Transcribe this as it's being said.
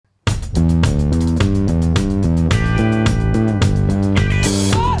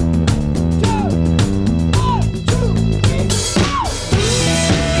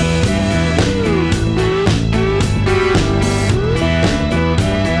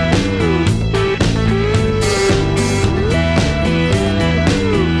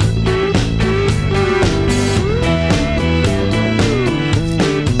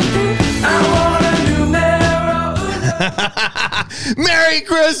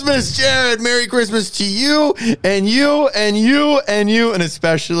Christmas, Jared. Merry Christmas to you and you and you and you and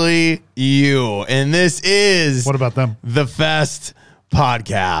especially you. And this is What about them? The Fest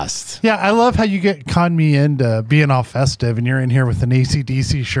Podcast. Yeah, I love how you con me into being all festive and you're in here with an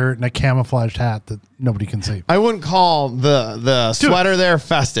AC/DC shirt and a camouflaged hat that nobody can see. I wouldn't call the sweater there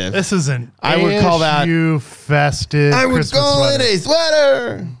festive. This isn't. I would call that festive. I would Christmas call sweater. it a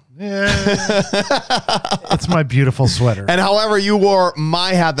sweater. Yeah. It's my beautiful sweater. And however, you wore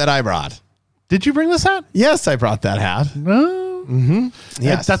my hat that I brought. Did you bring this hat? Yes, I brought that hat. No. Mm-hmm.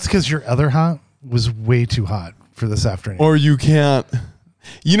 Yes. That's because your other hat was way too hot for this afternoon. Or you can't.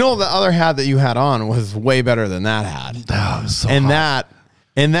 You know, the other hat that you had on was way better than that hat. Oh, it was so hot.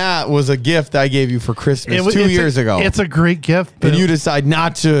 that was a gift I gave you for Christmas 2 years ago. It's a great gift. And you decide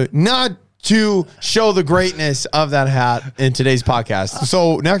not to show the greatness of that hat in today's podcast.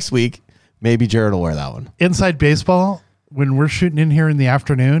 So next week, maybe Jared will wear that one. Inside baseball, when we're shooting in here in the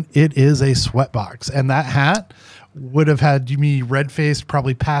afternoon, it is a sweat box. And that hat would have had me red-faced,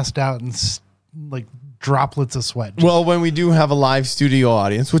 probably passed out and like droplets of sweat. Well, when we do have a live studio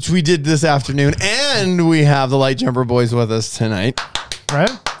audience, which we did this afternoon, and we have the Light Jumper Boys with us tonight.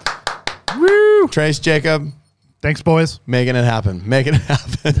 Right? Woo! Trace, Jacob. Thanks, boys. Making it happen. Making it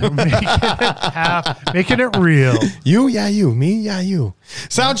happen. Making it real. You, yeah, you. Me, yeah, you.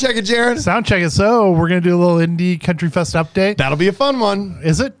 Sound check it, Jared. Sound check it. So we're going to do a little Indie Country Fest update. That'll be a fun one.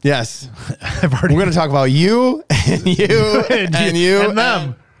 Is it? Yes. We're going to talk about you and you and you. And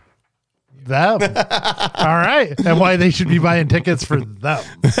them. Them. All right. And why they should be buying tickets for them.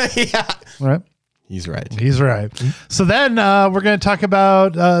 Yeah. All right. He's right. He's right. So then we're going to talk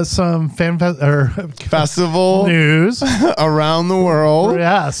about some festival news around the world.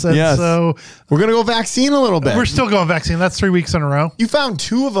 Yes. And yes. So we're going to go vaccine a little bit. We're still going vaccine. That's 3 weeks in a row. You found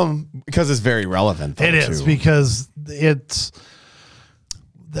 2 of them because it's very relevant. Though, it is because it's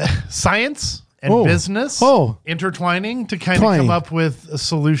the science and business intertwining to kind of come up with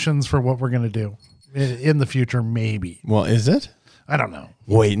solutions for what we're going to do in the future, maybe. Well, is it? I don't know.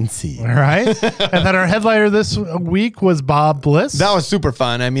 Wait and see. All right. And then our headliner this week was Bob Bliss. That was super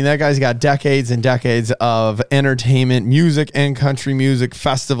fun. I mean, that guy's got decades and decades of entertainment, music and country music,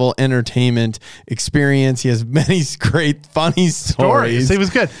 festival entertainment experience. He has many great, funny stories. He was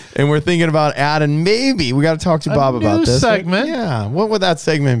good. And we're thinking about adding, maybe, we got to talk to Bob about this segment. Yeah. What would that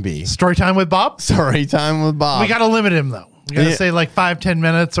segment be? Storytime with Bob? Storytime with Bob. We got to limit him, though. We got to say like 5-10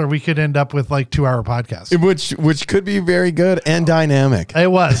 minutes, or we could end up with like 2-hour podcast, which could be very good and dynamic. It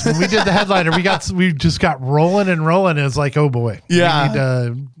was when we did the headliner. We just got rolling and rolling. It was like, oh boy, yeah, we need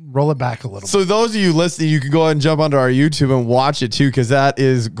to roll it back a little. So those of you listening, you can go ahead and jump onto our YouTube and watch it too, because that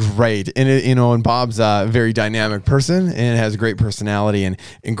is great. And it, and Bob's a very dynamic person and has a great personality and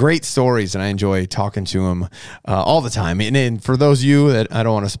great stories. And I enjoy talking to him all the time. And for those of you that I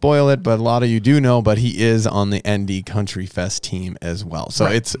don't want to spoil it, but a lot of you do know, but he is on the ND Country Fest team as well. So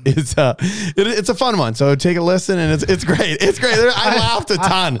it's a fun one. So take a listen, and it's great. It's great. I laughed a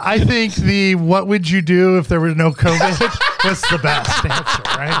ton. I think the "What would you do if there was no COVID" was the best answer,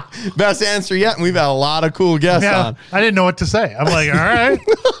 right? Best answer yet, and we've had a lot of cool guests on. I didn't know what to say. I'm like, all right,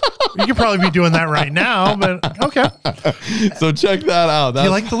 you could probably be doing that right now, but okay. So check that out. Do you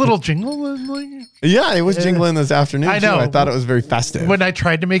like the little jingle? Yeah, it was jingling this afternoon. I know. Too. I thought it was very festive. When I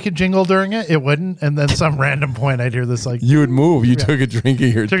tried to make a jingle during it, it wouldn't, and then some random point I'd hear this like you would move. You took a drink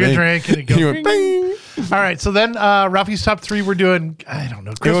of your took thing. a drink and it goes. You went, bing. All right, so then Ralphie's top 3. We're doing I don't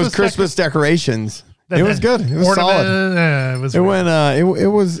know. It was Christmas decorations. It was good. It was solid. It was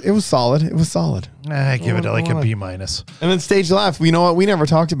solid. It was solid. I give it like a B-. And then stage left. You know what? We never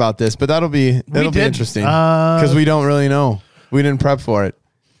talked about this, but that'll be interesting because we don't really know. We didn't prep for it.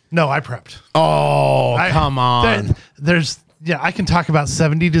 No, I prepped. Oh, come on. I can talk about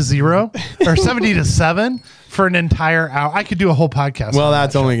 70 to 0 or 70 to 7 for an entire hour. I could do a whole podcast. Well,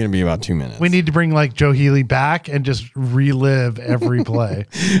 that's only going to be about 2 minutes. We need to bring like Joe Healy back and just relive every play.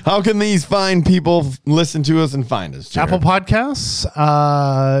 How can these fine people listen to us and find us, Jared? Apple Podcasts.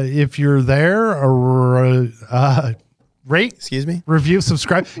 If you're there, rate, review,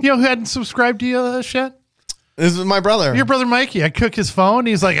 subscribe. You know who hadn't subscribed to you, Shet? This is my brother. Your brother Mikey. I cook his phone.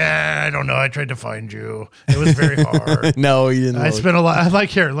 He's like, I don't know. I tried to find you. It was very hard. No, he didn't. I spent a lot. I'm like,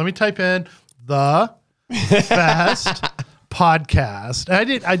 here, let me type in the Fest podcast. I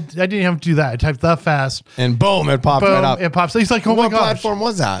didn't have to do that. I typed the Fest. And boom, it popped right up. It pops. He's like, oh my gosh. What platform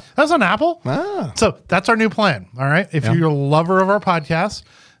was that? That was on Apple. Ah. So that's our new plan. All right. If you're a lover of our podcast,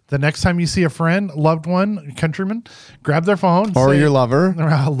 the next time you see a friend, loved one, countryman, grab their phone. Or your lover.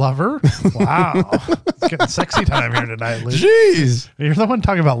 Lover? Wow. It's getting sexy time here tonight, Luke. Jeez. You're the one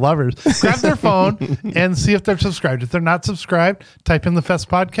talking about lovers. Grab their phone and see if they're subscribed. If they're not subscribed, type in the Fest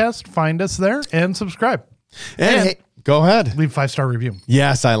Podcast, find us there, and subscribe. And hey, go ahead. Leave 5-star review.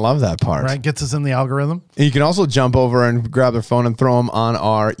 Yes, I love that part. Right, gets us in the algorithm. And you can also jump over and grab their phone and throw them on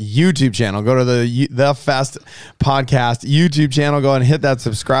our YouTube channel. Go to the Fest Podcast YouTube channel. Go ahead and hit that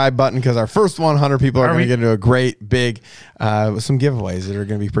subscribe button because our first 100 people are going to get into a great big some giveaways that are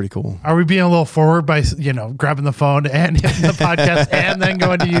going to be pretty cool. Are we being a little forward by grabbing the phone and hitting the podcast and then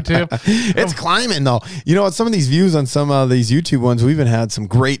going to YouTube? It's climbing though. You know what? Some of these views on some of these YouTube ones, we've even had some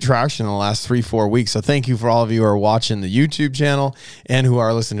great traction in the last 3-4 weeks. So thank you for all of you who are watching the YouTube channel and who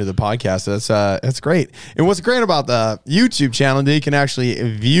are listening to the podcast. That's great. And what's great about the YouTube channel, they can actually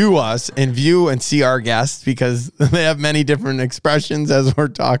view us and see our guests because they have many different expressions as we're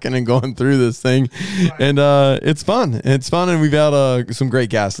talking and going through this thing. And it's fun. It's fun. And we've had some great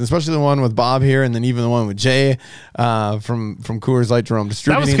guests, especially the one with Bob here. And then even the one with Jay from Coors Light Jerome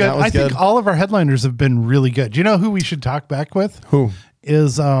Distributing. That was good. I think all of our headliners have been really good. Do you know who we should talk back with? Who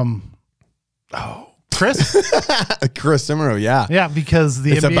is, Chris? Chris Simmerow, yeah. Yeah, because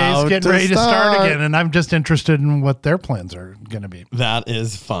the NBA is getting ready to start again, and I'm just interested in what their plans are going to be. That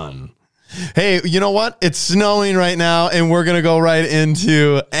is fun. Hey, you know what? It's snowing right now, and we're going to go right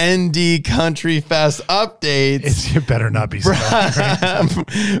into ND Country Fest updates. It better not be snowing.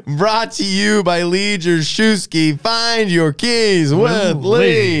 Brought to you by Lee Jershewski. Find your keys with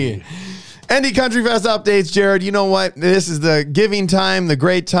Lee. ND Country Fest updates, Jared. You know what? This is the giving time, the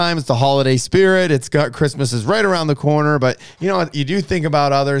great time. It's the holiday spirit. It's got Christmas is right around the corner, but you know what? You do think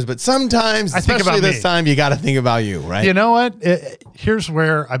about others, but sometimes, especially this time, you got to think about you, right? You know what? Here's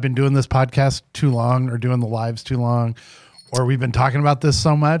where I've been doing this podcast too long, or doing the lives too long, or we've been talking about this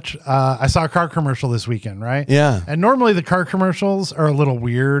so much. I saw a car commercial this weekend, right? Yeah. And normally the car commercials are a little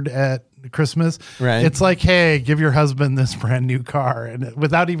weird at Christmas. Right. It's like, hey, give your husband this brand new car, and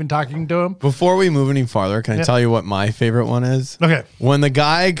without even talking to him. Before we move any farther, can I tell you what my favorite one is? Okay. When the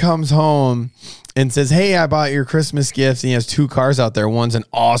guy comes home and says, hey, I bought your Christmas gifts, and he has 2 cars out there. One's an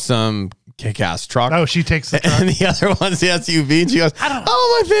awesome kick-ass truck. Oh, she takes the truck. And the other one's the SUV. And she goes,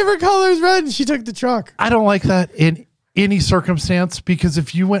 my favorite color is red. And she took the truck. I don't like that in any circumstance, because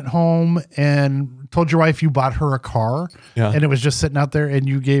if you went home and told your wife you bought her a car and it was just sitting out there and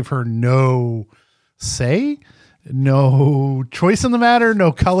you gave her no say, no choice in the matter,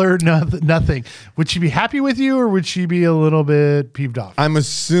 no color, nothing, would she be happy with you, or would she be a little bit peeved off? I'm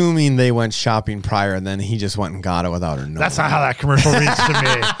assuming they went shopping prior and then he just went and got it without her knowing. That's not how that commercial reads to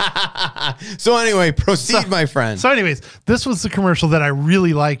me. So anyway, proceed, my friend. So anyways, this was the commercial that I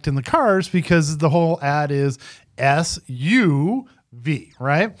really liked in the cars, because the whole ad is SUV,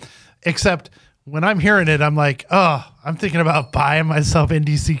 right? Except when I'm hearing it, I'm like, I'm thinking about buying myself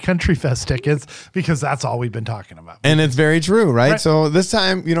NDC Country Fest tickets, because that's all we've been talking about. And it's very true, right? So this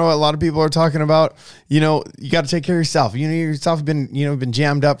time, a lot of people are talking about, you got to take care of yourself. Yourself have been, been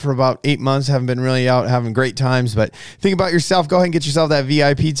jammed up for about 8 months, haven't been really out having great times, but think about yourself. Go ahead and get yourself that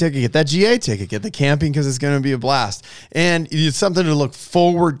VIP ticket, get that GA ticket, get the camping, because it's going to be a blast. And it's something to look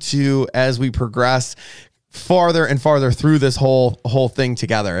forward to as we progress farther and farther through this whole thing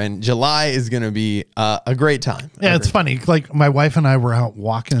together, and July is going to be a great time. Yeah, it's funny. Like, my wife and I were out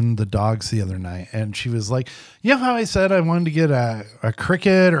walking the dogs the other night, and she was like, you know how I said I wanted to get a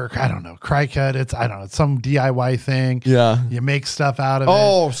cricket, or I don't know, cricut. It's some DIY thing. Yeah, you make stuff out of it.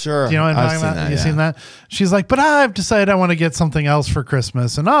 Oh, sure. Do you know what I'm talking about? Seen that? She's like, but I've decided I want to get something else for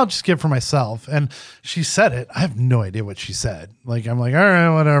Christmas, and I'll just get for myself. And she said it. I have no idea what she said. Like, I'm like, all right,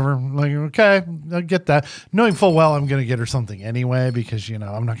 whatever. I'm like, okay, I'll get that, knowing full well I'm going to get her something anyway, because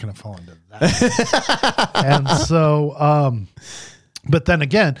I'm not going to fall into that. And so, but then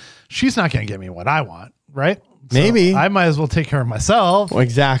again, she's not going to get me what I want, right? So maybe I might as well take care of myself. Well,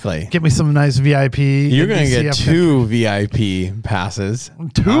 exactly. Get me some nice VIP. You're going to get 2 VIP passes.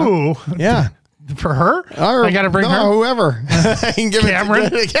 2? Yeah. For her? Or, I got to bring her? Whoever. I can give Cameron?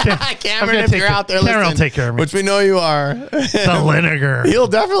 Cameron, if you're out there listening. Cameron will take care of me. Which we know you are. The vinegar. He'll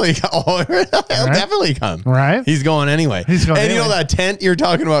definitely come. Definitely come. Right? He's going anyway. He's going anyway. You know that tent you were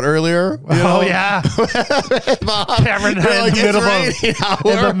talking about earlier? Yeah. Cameron in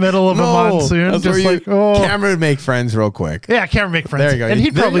the middle of a monsoon. Just like, Cameron would make friends real quick. Yeah, Cameron make friends. There you go. And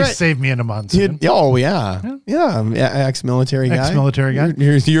he'd probably save me in a monsoon. Yeah. Ex-military guy. Ex-military guy.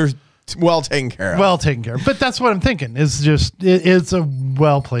 You're well taken care of. Well taken care of. But that's what I'm thinking. It's just, it's a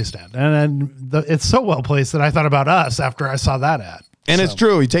well-placed ad. And it's so well-placed that I thought about us after I saw that ad. And it's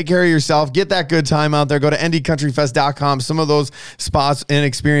true. You take care of yourself. Get that good time out there. Go to ndcountryfest.com. Some of those spots and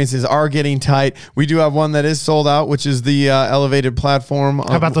experiences are getting tight. We do have one that is sold out, which is the elevated platform.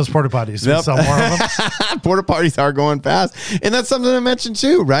 How about those porta potties? Yep. We sell more of them. Porta potties are going fast. And that's something I mentioned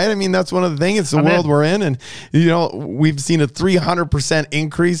too, right? I mean, that's one of the things. It's the world we're in. And, you know, we've seen a 300%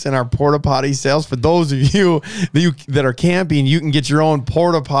 increase in our porta potty sales. For those of you that are camping, you can get your own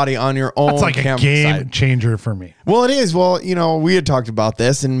porta potty on your own. That's like a game changer for me. Well, it is. Well, you know, we had talked about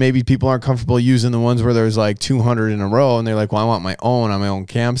this, and maybe people aren't comfortable using the ones where there's like 200 in a row, and they're like, well, I want my own on my own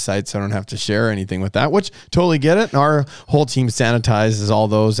campsite, so I don't have to share anything with that, which totally get it. And our whole team sanitizes all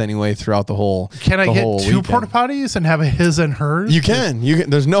those anyway throughout the whole Can I get two porta potties and have a his and hers? You can.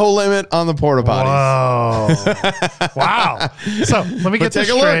 There's no limit on the porta potties. Whoa. Wow. So let me get this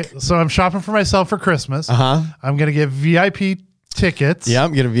straight. So I'm shopping for myself for Christmas. I'm going to get VIP tickets. Yeah,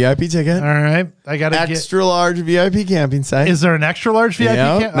 I'm getting a VIP ticket. All right. I got to get extra large VIP camping site. Is there an extra large VIP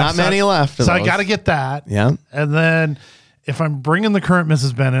camping? Not many left. So I got to get that. Yeah. And then if I'm bringing the current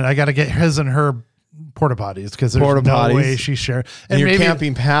Mrs. Bennett, I got to get his and her porta potties because there's no way she's sharing. And your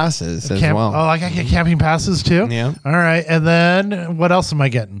camping passes as well. Oh, I got to get camping passes too? Yeah. All right. And then what else am I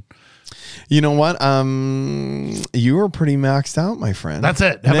getting? You know what? You were pretty maxed out, my friend. That's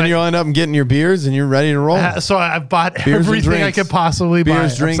it. And then you'll end up getting your beers and you're ready to roll. So I've bought everything I could possibly buy.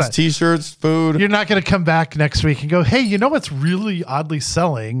 Beers, drinks, t-shirts, food. You're not going to come back next week and go, hey, you know what's really oddly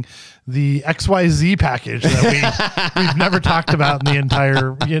selling? The XYZ package that we've never talked about in the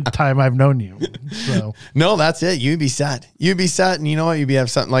entire time I've known you. So no, that's it. You'd be set. You'd be set, and you know what? You'd have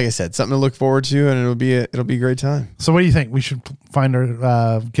something, like I said, something to look forward to, and it'll be a great time. So what do you think? We should find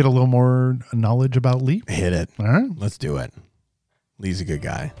get a little more knowledge about Lee? Hit it. All right. Let's do it. Lee's a good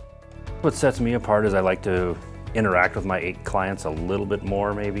guy. What sets me apart is I like to interact with my clients a little bit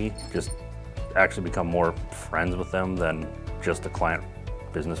more, maybe. Just actually become more friends with them than just a client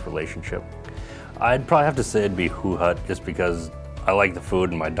business relationship. I'd probably have to say it'd be Who Hut, just because I like the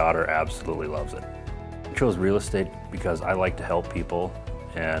food and my daughter absolutely loves it. I chose real estate because I like to help people,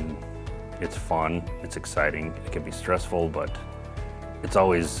 and it's fun, it's exciting, it can be stressful, but it's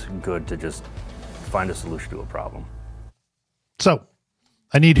always good to just find a solution to a problem. So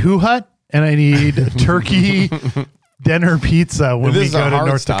I need Who Hut and I need turkey dinner pizza when we go to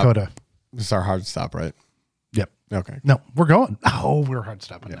North Dakota. This is our hard stop, right? Yep. Okay. No, we're going. Oh, we're hard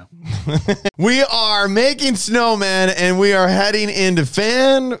stopping now. We are making snowmen, and we are heading into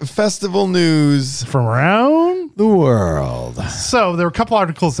fan festival news from around the world. So there were a couple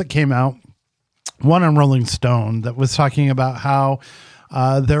articles that came out. One on Rolling Stone that was talking about how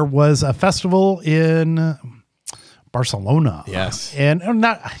there was a festival in Barcelona. Yes. And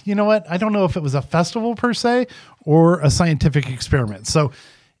not, you know what? I don't know if it was a festival per se or a scientific experiment. So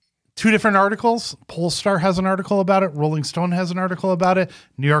two different articles. Polestar has an article about it. Rolling Stone has an article about it.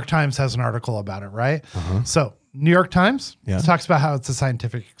 New York Times has an article about it, right? So New York Times talks about how it's a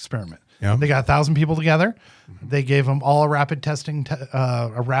scientific experiment. They got 1,000 people together. They gave them all a rapid test on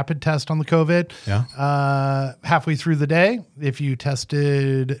the COVID. Halfway through the day, if you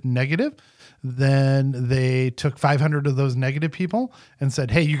tested negative, then they took 500 of those negative people and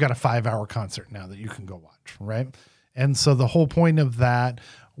said, hey, you got a 5-hour concert now that you can go watch, right? And so the whole point of that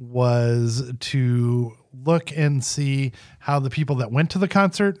was to look and see how the people that went to the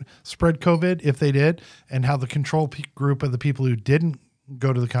concert spread COVID, if they did, and how the control group of the people who didn't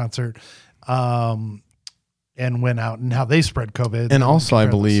go to the concert and went out and how they spread COVID. And also, I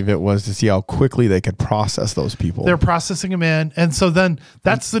believe it was to see how quickly they could process those people. They're processing them in. And so then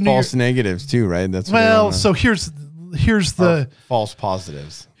that's the false negatives too, right? That's well, so here's the false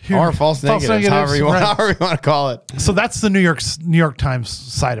positives. Or false negatives, however you want to call it. So that's the New York Times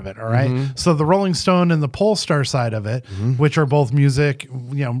side of it, all right? So the Rolling Stone and the Polestar side of it, which are both music,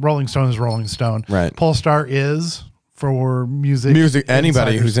 Rolling Stone is Rolling Stone. Right. Polestar is for music.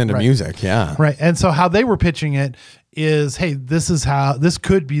 Anybody who's into music, yeah. Right. And so how they were pitching it is, hey, this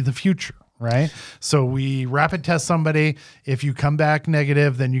could be the future, right? So we rapid test somebody. If you come back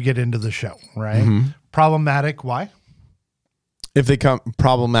negative, then you get into the show, right? Problematic, why? If they come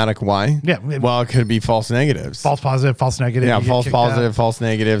problematic, why? Yeah. Well, it could be false negatives. False positive, false negative. Yeah, false positive, false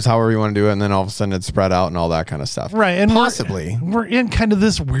negatives, however you want to do it. And then all of a sudden it's spread out and all that kind of stuff. Right. And possibly. We're in kind of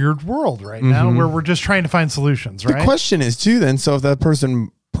this weird world right now where we're just trying to find solutions, right? The question is too then, so if that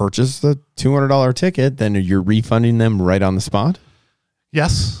person purchased the $200 ticket, then you're refunding them right on the spot?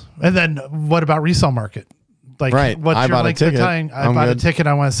 Yes. And then what about resale market? Like, right. What's your length of time? I bought a ticket.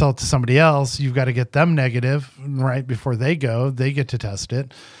 I want to sell it to somebody else. You've got to get them negative right before they go. They get to test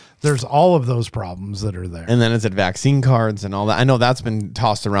it. There's all of those problems that are there. And then is it vaccine cards and all that? I know that's been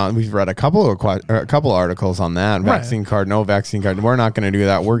tossed around. We've read a couple articles on that. Vaccine card, no vaccine card. We're not going to do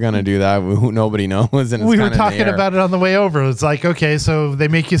that. We're going to do that. Nobody knows. And we were talking about it on the way over. It's like, okay, so they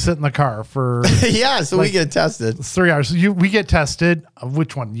make you sit in the car for so we get tested. It's 3 hours. We get tested.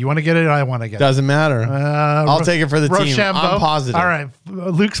 Which one? You want to get it? I want to get it. Doesn't matter. I'll take it for the team. I'm positive. All right.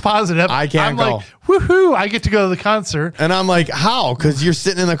 Luke's positive. I can't go. Like, woohoo, I get to go to the concert. And I'm like, how? Because you're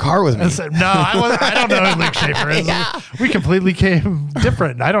sitting in the car with me. Said, no, I don't know who Luke Schaefer is. We completely came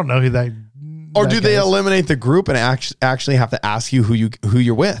different. I don't know who that. Or do they eliminate the group and actually have to ask you who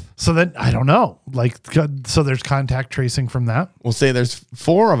you're with? So then I don't know. Like, so there's contact tracing from that. We'll say there's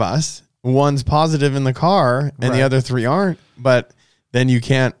 4 of us. One's positive in the car, and the other 3 aren't. But then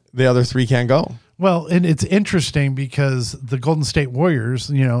the other 3 can't go. Well, and it's interesting because the Golden State Warriors,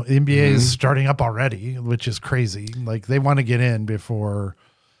 the NBA is starting up already, which is crazy. Like they want to get in before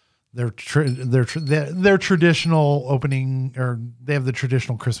their traditional opening, or they have the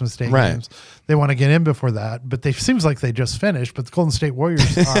traditional Christmas Day games. They want to get in before that, but it seems like they just finished. But the Golden State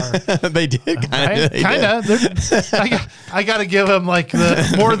Warriors are they did kind of. I got to give them like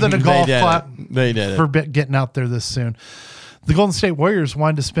more than a golf clap. They did for getting out there this soon. The Golden State Warriors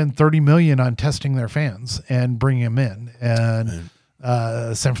wanted to spend $30 million on testing their fans and bringing them in, and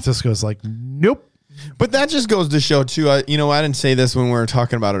San Francisco is like, nope. But that just goes to show too. I didn't say this when we were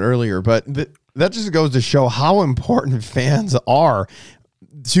talking about it earlier, but that just goes to show how important fans are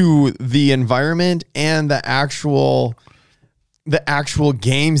to the environment and the actual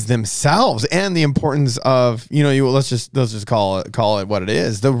games themselves, and the importance of let's just call it what it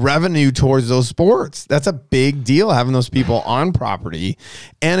is, the revenue towards those sports. That's a big deal, having those people on property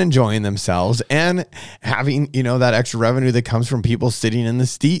and enjoying themselves and having that extra revenue that comes from people sitting in the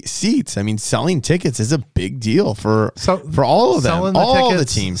seats. I mean, selling tickets is a big deal for all of them, all the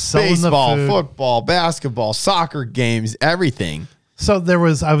teams, baseball, football, basketball, soccer games, everything. So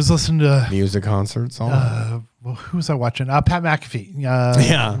I was listening to music concerts, who was I watching? Pat McAfee.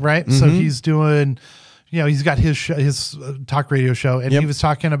 Right. Mm-hmm. So he's doing, he's got his talk radio show, and he was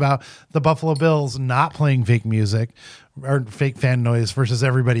talking about the Buffalo Bills not playing fake music or fake fan noise versus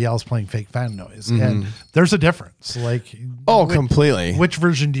everybody else playing fake fan noise. Mm-hmm. And there's a difference. Like, completely. Which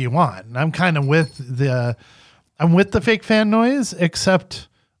version do you want? And I'm kind of with the fake fan noise, except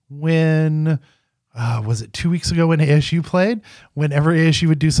when, was it 2 weeks ago when ASU played? Whenever ASU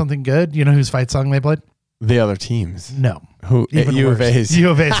would do something good, whose fight song they played? The other teams. No. Who? U of A's.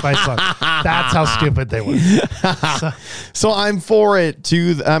 U of A's fight song. That's how stupid they were. So I'm for it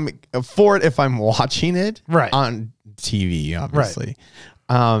too. I'm for it if I'm watching it on TV, obviously.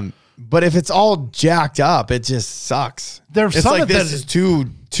 Right. But if it's all jacked up, it just sucks. It's like this is too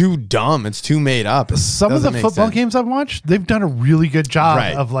dumb. It's too made up. Some of the football games I've watched, they've done a really good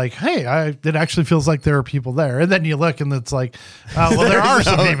job of like, hey, it actually feels like there are people there. And then you look and it's like, there are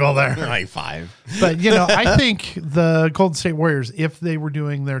some people there. Like 5. But, I think the Golden State Warriors, if they were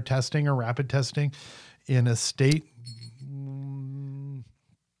doing their testing or rapid testing in a state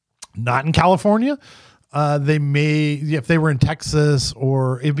not in California, they may, if they were in Texas,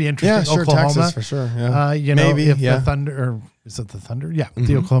 or it'd be interesting. Yeah, Oklahoma, Texas for sure. Yeah. Maybe if the Thunder, or is it the Thunder? Yeah,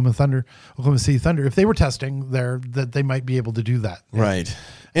 the Oklahoma City Thunder. If they were testing there, that they might be able to do that. Right.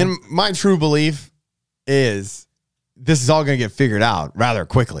 And my true belief is this is all going to get figured out rather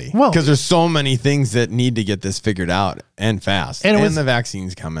quickly, because there's so many things that need to get this figured out and fast. And the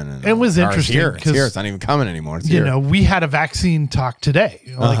vaccine's coming. And it was interesting. It's here. It's not even coming anymore. It's here. We had a vaccine talk today.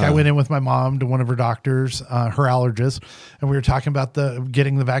 Like I went in with my mom to one of her doctors, her allergist, and we were talking about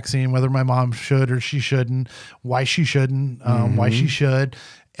getting the vaccine, whether my mom should or she shouldn't, why she shouldn't, why she should.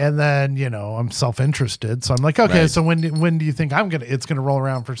 And then, I'm self-interested. So I'm like, okay, so when do you think it's going to roll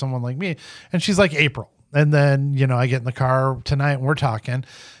around for someone like me? And she's like, April. And then, I get in the car tonight and we're talking,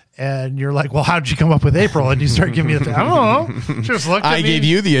 and you're like, well, how'd you come up with April? And you start giving me I don't know. She just looked at me. I gave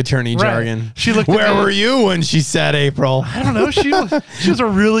you the attorney jargon. She looked Where were you when she said April? I don't know. She was a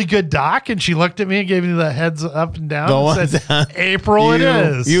really good doc, and she looked at me and gave me the heads up and down and said, April it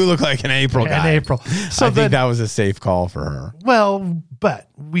is. You look like an April guy. An April. So I think that was a safe call for her. Well, but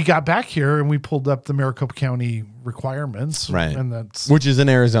we got back here and we pulled up the Maricopa County requirements, and which is in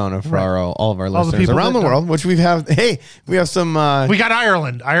Arizona for all of our listeners around the world. Which we have some. We got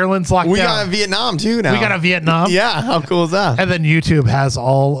Ireland. Ireland's locked down. We got Vietnam too now. We got a Vietnam. Yeah, how cool is that? And then YouTube has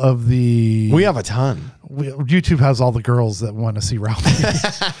all of the. We have a ton. YouTube has all the girls that want to see Ralphy.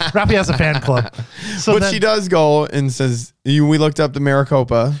 Ralphy has a fan club. But she does go and says, we looked up the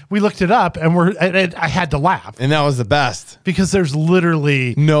Maricopa. We looked it up, and I had to laugh. And that was the best. Because there's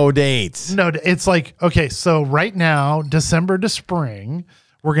literally no dates. No, it's like, okay, so right now, December to spring,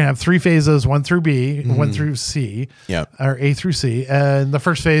 we're going to have 3 phases, 1 through B, 1 through C, or A through C. And the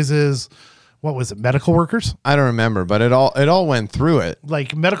first phase is, what was it? Medical workers? I don't remember, but it all went through it.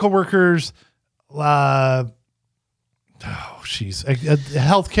 Like medical workers, healthcare,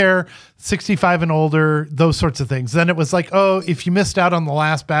 65 and older, those sorts of things. Then it was like, oh, if you missed out on the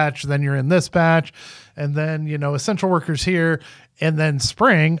last batch, then you're in this batch. And then, essential workers here. And then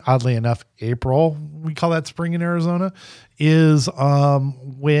spring, oddly enough, April, we call that spring in Arizona, is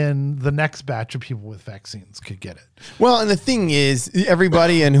when the next batch of people with vaccines could get it. Well, and the thing is,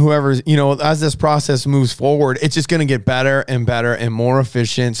 everybody and whoever's, as this process moves forward, it's just going to get better and better and more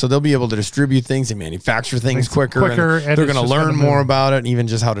efficient. So they'll be able to distribute things and manufacture things quicker and they're going to learn more about it, and even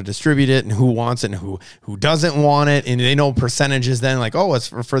just how to distribute it and who wants it and who doesn't want it. And they know percentages then, like, oh, it's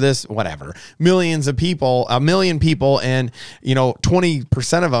for this, whatever. Millions of people, 1 million people, and,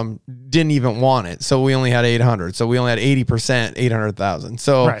 20% of them didn't even want it. So we only had 800. So we only had 80%, 800,000.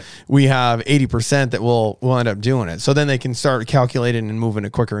 So we have 80% that will end up doing it. So then they can start calculating and moving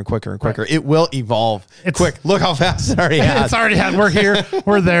it quicker and quicker and quicker. Right. It will evolve quick. Look how fast it already has. It's already had. We're here.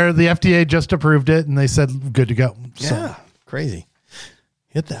 We're there. The FDA just approved it, and they said, good to go. So. Yeah, crazy.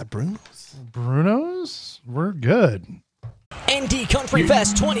 Hit that, Bruno's. Bruno's? We're good. ND Country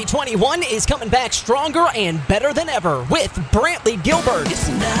Fest 2021 is coming back stronger and better than ever with Brantley Gilbert,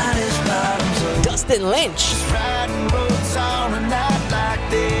 Dustin Lynch,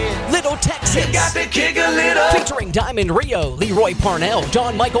 Little Texas, featuring Diamond Rio, Leroy Parnell,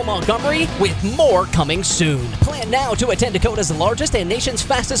 John Michael Montgomery, with more coming soon. Plan now to attend Dakota's largest and nation's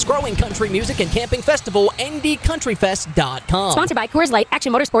fastest growing country music and camping festival, ndcountryfest.com. Sponsored by Coors Light,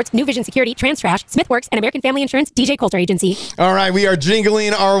 Action Motorsports, New Vision Security, Trans Trash, Smithworks, and American Family Insurance, DJ Coulter Agency. All right, we are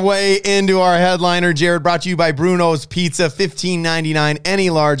jingling our way into our headliner, Jared, brought to you by Bruno's Pizza, $15.99,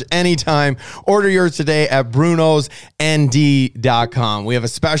 any large, anytime. Order yours today at brunosnd.com. We have a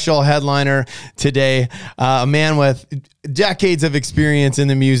special headliner today, a man with decades of experience in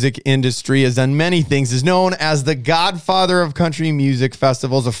the music industry, has done many things, is known as the Godfather of Country Music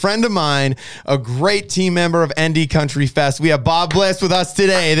Festivals, a friend of mine, a great team member of ND Country Fest. We have Bob Bliss with us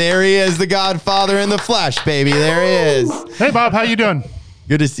today. There he is, the Godfather in the flesh, baby. There he is. Hey, Bob, how you doing?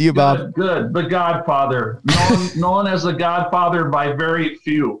 Good to see you, Bob. Good. The Godfather. Known as the Godfather by very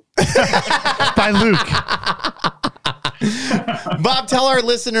few. By Luke. Bob, tell our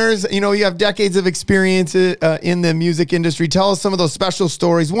listeners, you have decades of experience in the music industry. Tell us some of those special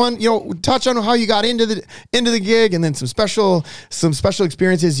stories. One, touch on how you got into the gig, and then some special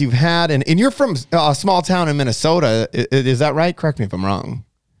experiences you've had. And you're from a small town in Minnesota. Is that right? Correct me if I'm wrong.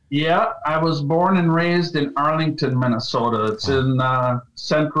 Yeah, I was born and raised in Arlington, Minnesota. It's in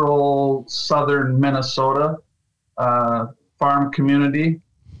central southern Minnesota, farm community,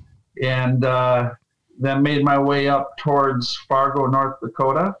 and then made my way up towards Fargo, North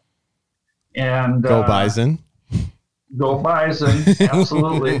Dakota. And go Bison. Go Bison,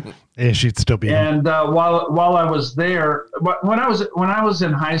 absolutely. Yeah, she'd still be. And while I was there, when I was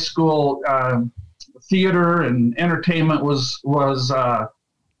in high school, theater and entertainment was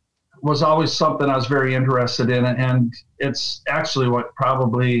always something I was very interested in, and it's actually what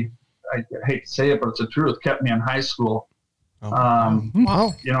probably, I hate to say it, but it's the truth, kept me in high school.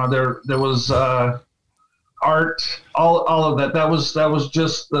 Wow. There was art, all of that. That was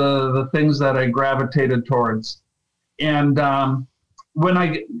just the things that I gravitated towards. And when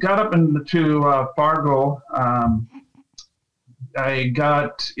I got up into Fargo, I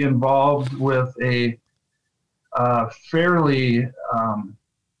got involved with a fairly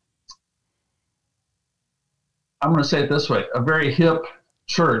I'm going to say it this way, a very hip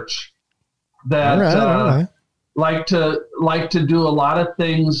church that all right. like to do a lot of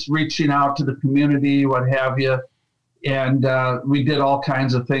things, reaching out to the community, what have you. And we did all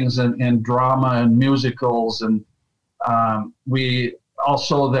kinds of things in drama and musicals. And we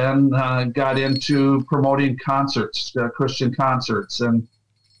also then got into promoting concerts, Christian concerts. And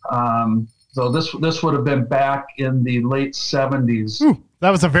so this would have been back in the late 70s. Ooh,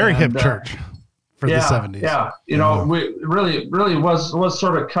 that was a very hip church. For the 70s. Yeah. We really was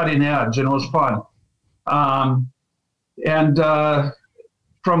sort of cutting edge, and it was fun. And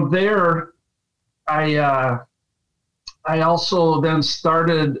from there, I also then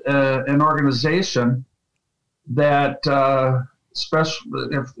started an organization that our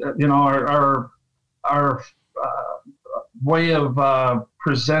way of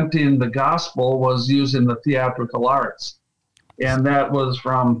presenting the gospel was using the theatrical arts. And that was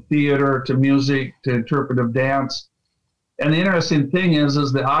from theater to music to interpretive dance. And the interesting thing is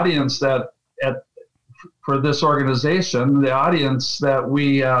the audience for this organization, the audience that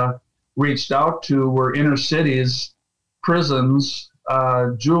we reached out to were inner cities, prisons,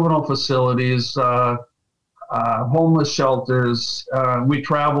 juvenile facilities, homeless shelters. We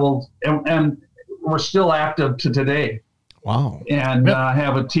traveled, and we're still active to today. Wow! And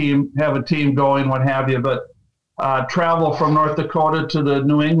have a team going, what have you. But travel from North Dakota to the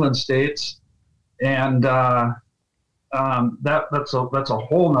New England states, and that's a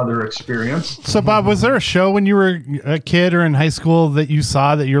whole nother experience. So, Bob, was there a show when you were a kid or in high school that you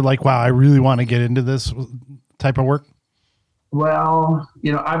saw that you're like, wow, I really want to get into this type of work? Well,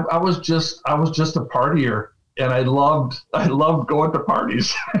 I was just a partier, and I loved going to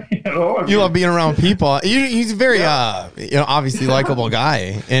parties. You love being around people. He's a very obviously likable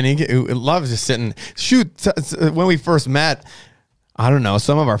guy, and he loves just sitting. When we first met, I don't know,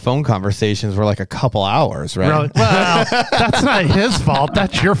 some of our phone conversations were like a couple hours, right? Really? Well, that's not his fault.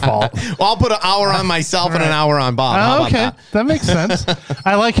 That's your fault. Well, I'll put an hour on myself and an hour on Bob. How okay. about That makes sense.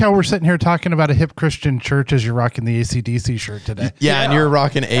 I like how we're sitting here talking about a hip Christian church as you're rocking the AC/DC shirt today. Yeah, and you're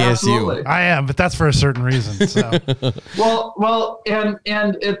rocking ASU. Absolutely. I am, but that's for a certain reason. So. well, and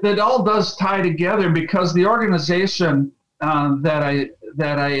it all does tie together, because the organization that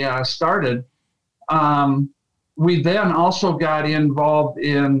I started, we then also got involved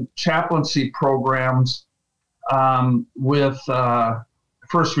in chaplaincy programs with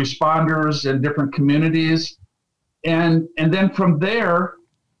first responders in different communities. And then from there,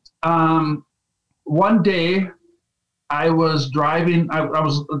 one day I was driving. I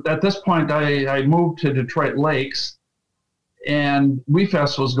was at this point, I moved to Detroit Lakes, and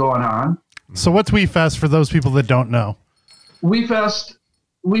WeFest was going on. So what's WeFest for those people that don't know? WeFest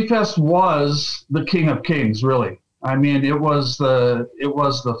was the King of Kings, really. I mean, it was the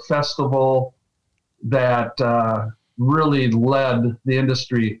festival that really led the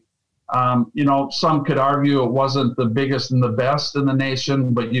industry. Some could argue it wasn't the biggest and the best in the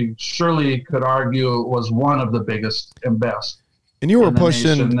nation, but you surely could argue it was one of the biggest and best. And you were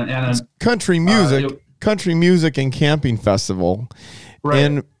pushing country music and camping festival. Right.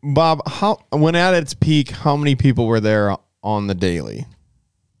 And Bob, when at its peak, how many people were there on the daily?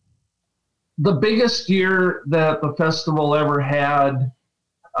 The biggest year that the festival ever had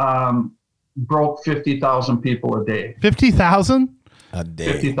broke 50,000 people a day. 50,000? A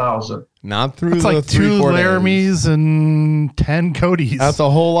day. 50,000. Not through That's like 2 Laramie's and 10 Cody's. That's a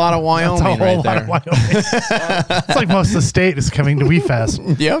whole lot of Wyoming right there. It's like most of the state is coming to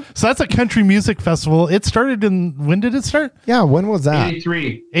WeFest. Yep. So that's a country music festival. It started when did it start? Yeah, when was that?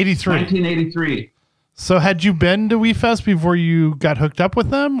 83. 1983. So had you been to WeFest before you got hooked up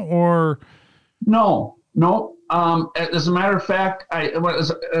with them, or? No. As a matter of fact,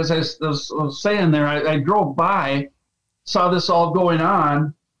 as I was saying there, I drove by, saw this all going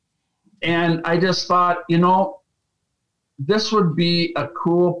on, and I just thought, this would be a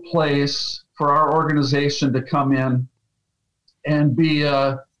cool place for our organization to come in and be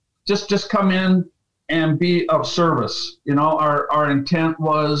just come in and be of service. Our intent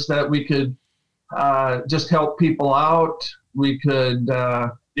was that we could just help people out. We could,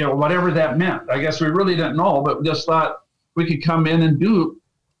 whatever that meant. I guess we really didn't know, but we just thought we could come in and do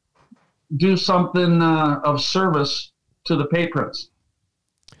something of service to the patrons.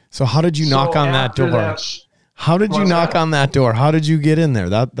 So how did you knock on that door? How did you knock on that door? How did you get in there?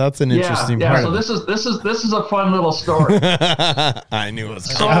 That's an interesting part. So this is a fun little story. I knew it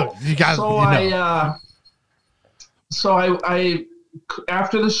was coming. I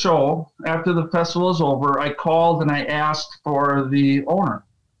after the show, after the festival was over, I called and I asked for the owner.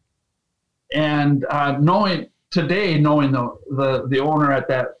 And knowing the owner at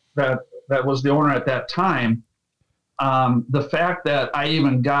that was the owner at that time, the fact that I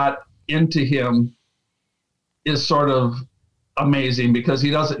even got into him is sort of amazing, because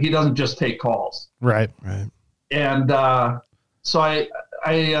he doesn't just take calls. Right. And so I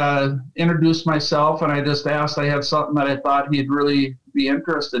introduced myself, and I just asked. I had something that I thought he'd really be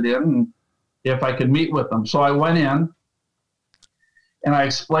interested in, and if I could meet with him. So I went in, and I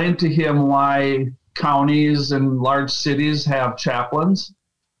explained to him why counties and large cities have chaplains.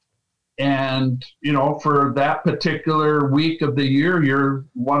 And, for that particular week of the year, you're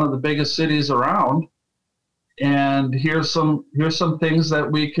one of the biggest cities around. And here's some things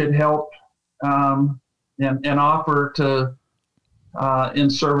that we could help and offer to in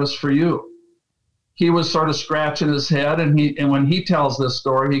service for you. He was sort of scratching his head, and when he tells this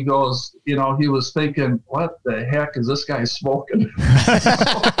story, he goes, he was thinking, what the heck is this guy smoking?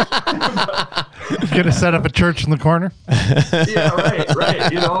 Gonna set up a church in the corner? Yeah,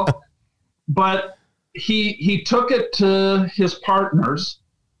 right. But he took it to his partners,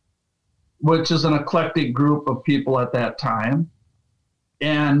 which is an eclectic group of people at that time.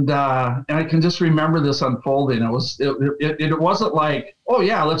 And I can just remember this unfolding. It wasn't like, oh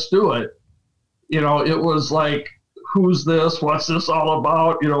yeah, let's do it. It was like, who's this? What's this all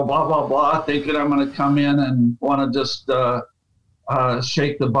about? Blah, blah, blah, thinking I'm going to come in and want to just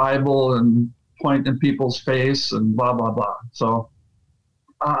shake the Bible and point in people's face and blah, blah, blah. So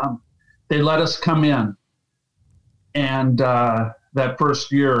they let us come in. And that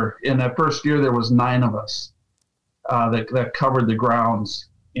first year, there was 9 of us that covered the grounds.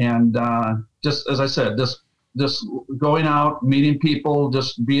 And just as I said, just going out, meeting people,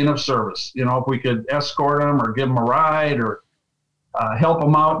 just being of service. If we could escort them or give them a ride or help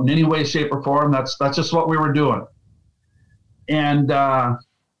them out in any way, shape, or form, that's just what we were doing. And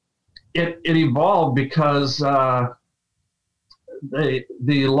it evolved because the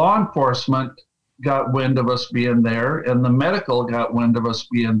law enforcement got wind of us being there, and the medical got wind of us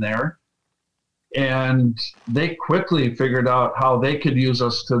being there. And they quickly figured out how they could use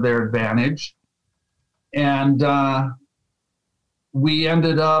us to their advantage. And we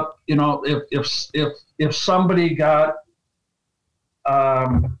ended up, if somebody got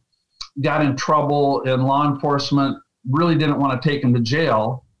in trouble and law enforcement really didn't want to take them to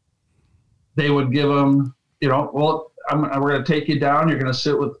jail, they would give them, well, we're going to take you down. You're going to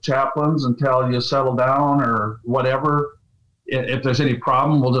sit with the chaplains until you settle down or whatever. If there's any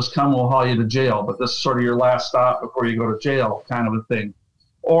problem, we'll just come, we'll haul you to jail. But this is sort of your last stop before you go to jail, kind of a thing.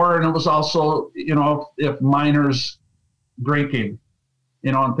 And it was also, if minors drinking,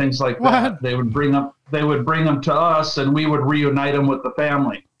 and things like that, they would bring them to us, and we would reunite them with the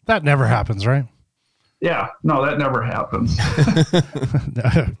family. That never happens, right? Yeah, no, that never happens.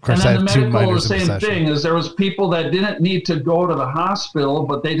 Of course, and then the medical, the same thing, is there was people that didn't need to go to the hospital,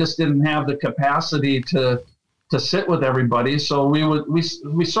 but they just didn't have the capacity to sit with everybody. So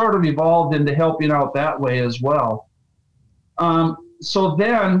we sort of evolved into helping out that way as well. So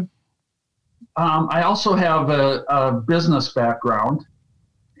then I also have a business background,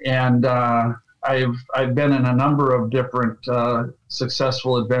 and I've been in a number of different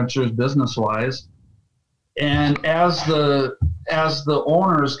successful adventures business-wise. And as the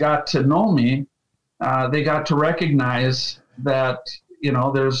owners got to know me, they got to recognize that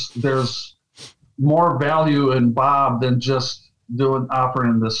there's more value in Bob than just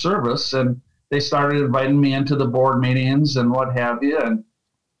offering the service, and they started inviting me into the board meetings and what have you,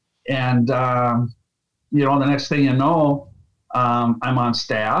 and the next thing you know, I'm on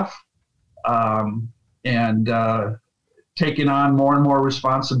staff, and taking on more and more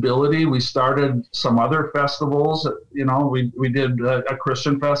responsibility. We started some other festivals. We did a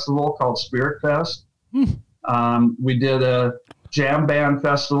Christian festival called Spirit Fest. We did a jam band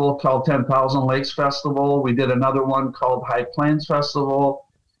festival called 10,000 Lakes Festival. We did another one called High Plains Festival.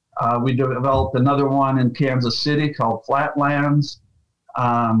 We developed another one in Kansas City called Flatlands.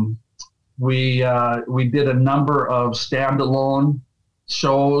 We did a number of standalone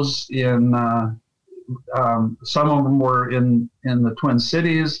shows in some of them were in the Twin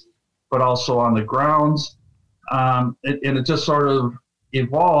Cities, but also on the grounds. And it just sort of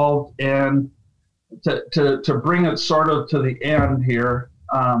evolved. And to bring it sort of to the end here,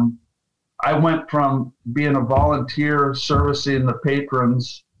 I went from being a volunteer servicing the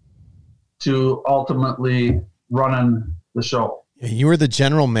patrons to ultimately running the show. You were the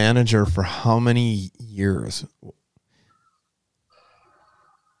general manager for how many years?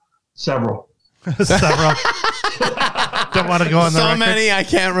 Several. Don't want to go on the record. So many, I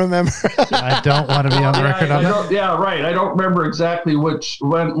can't remember. I don't want to be on the record on that. Yeah, right. I don't remember exactly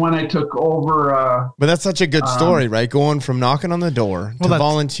when I took over. But that's such a good story, right? Going from knocking on the door to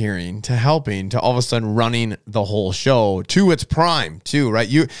volunteering to helping to all of a sudden running the whole show to its prime too, right?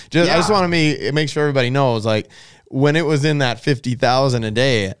 I just want to make sure everybody knows, like, when it was in that 50,000 a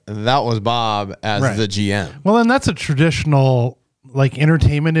day, that was Bob as the GM. Well, and that's a traditional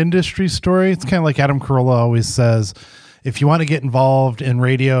entertainment industry story. It's kind of like Adam Carolla always says, if you want to get involved in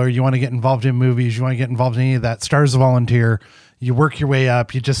radio or you want to get involved in movies, you want to get involved in any of that, start as a volunteer, you work your way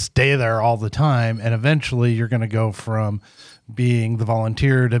up, you just stay there all the time. And eventually you're going to go from being the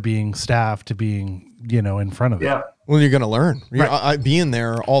volunteer to being staff to being, in front of it. Yeah. Well, you're going to learn. Being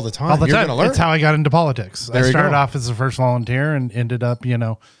there all the time. All the you're time. Gonna learn. It's how I got into politics. I started off as the first volunteer and ended up,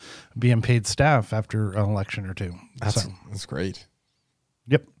 being paid staff after an election or two. That's great.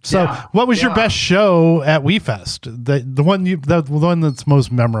 Yep. So, what was your best show at WeFest? The one that's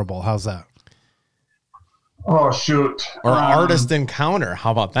most memorable. How's that? Oh shoot! Or artist encounter.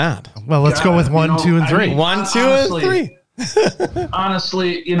 How about that? Well, let's go with 1, 2, and 3. 1, 2, and 3.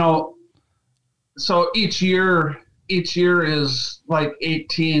 Honestly, so each year is like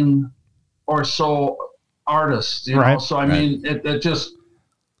 18 or so artists. Right. So I mean, it just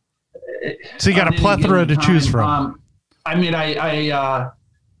So you got a plethora to choose from. I mean,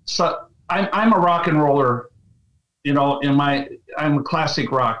 so I'm a rock and roller, you know, I'm a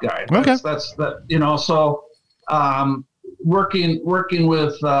classic rock guy. That's that, you know, so, working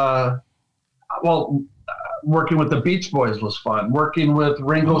with, working with the Beach Boys was fun. Working with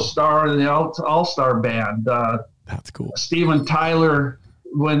Ringo Starr and the All-Star Band. That's cool. Steven Tyler,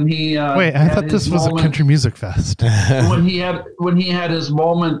 when he I thought this was a country music fest. when he had his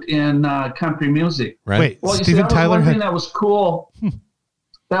moment in country music. Right. Wait, well, Steven Tyler one thing that was cool.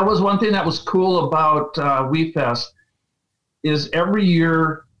 That was one thing that was cool about WeFest is every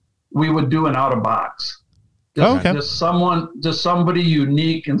year we would do an out of box. Just somebody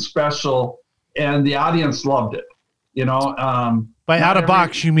unique and special, and the audience loved it. You know, by out of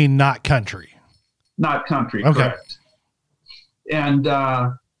box you mean not country. Not country, correct. And I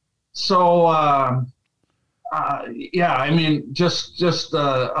mean, just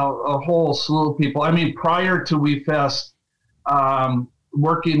a whole slew of people. I mean, prior to WeFest,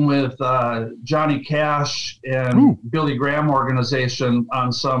 working with Johnny Cash and Billy Graham organization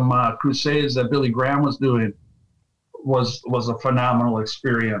on some crusades that Billy Graham was doing was a phenomenal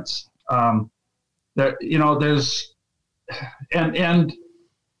experience. That, you know, there's and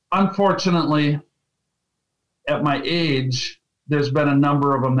unfortunately, at my age, there's been a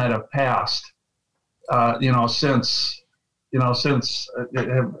number of them that have passed. Since I've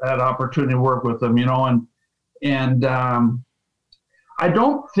had opportunity to work with them, you know, and I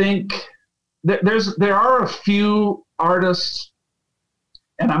don't think there are a few artists,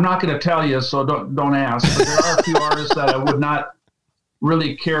 and I'm not going to tell you, so don't ask. But there are a few artists that I would not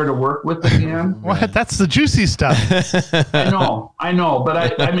really care to work with again. What? That's the juicy stuff. I know,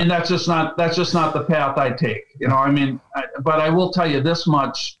 but I mean that's just not the path I take. You know, I mean, but I will tell you this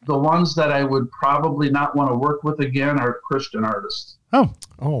much: the ones that I would probably not want to work with again are Christian artists. Oh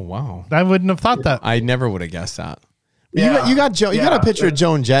wow! I wouldn't have thought that. I never would have guessed that. Yeah. You got a picture of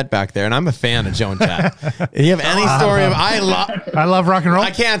Joan Jett back there, and I'm a fan of Joan Jett. You have any story of I love rock and roll.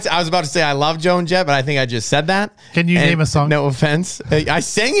 I was about to say I love Joan Jett, but I think I just said that. Can you name a song? No offense. I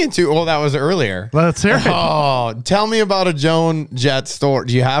sang into that was earlier. Let's hear it. Oh, tell me about a Joan Jett story.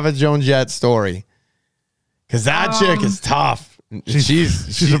 Do you have a Joan Jett story? Because that chick is tough.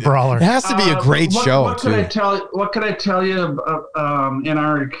 She's a brawler. It has to be a great show. What could I tell you in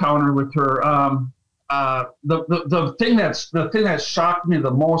our encounter with her? The thing that shocked me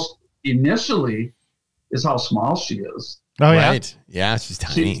the most initially is how small she is. Oh yeah, right. Yeah, she's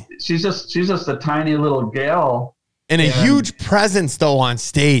tiny. She's just a tiny little gal, and a huge presence though on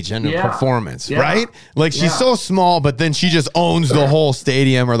stage and a performance, right? Like she's so small, but then she just owns the whole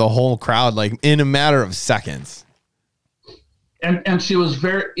stadium or the whole crowd, like in a matter of seconds. And she was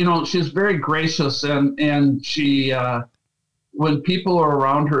she's very gracious, and she when people were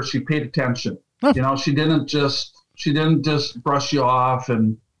around her, she paid attention. Huh. You know, she didn't just brush you off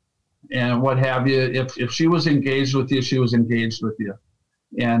and what have you. If she was engaged with you, she was engaged with you.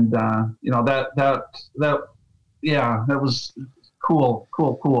 And you know, that was cool.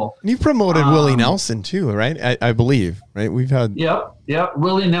 And you promoted Willie Nelson too, right? I believe, right? We've had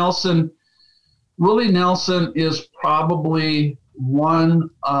Willie Nelson. Willie Nelson is probably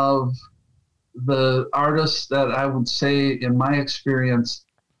one of the artists that I would say, in my experience,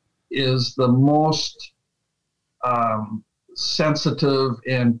 is the most sensitive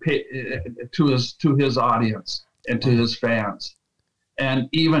and to his audience and to his fans, and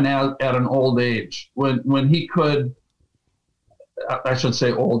even at an old age, when he could, I should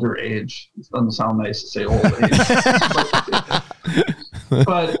say older age. It doesn't sound nice to say old age,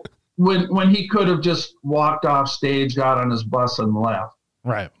 but when he could have just walked off stage, got on his bus, and left.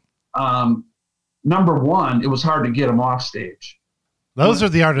 Right. Number one, it was hard to get him off stage. Those are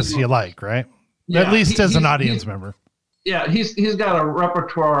the artists you like, right? Yeah, at least as an audience member. Yeah, he's got a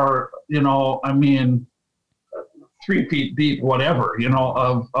repertoire, you know, I mean, 3 feet deep, whatever, you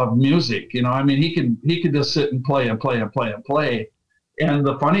know, of music. You know, I mean, he could just sit and play and play and play and play. And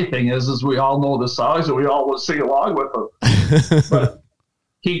the funny thing is we all know the songs and we all would sing along with them. But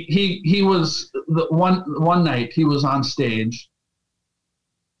he was the one night he was on stage,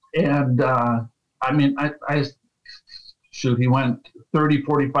 and I mean, he went 30,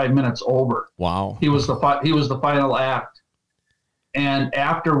 45 minutes over. Wow. He was the final act. And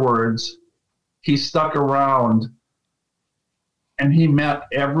afterwards, he stuck around and he met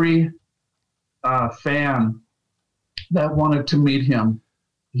every fan that wanted to meet him.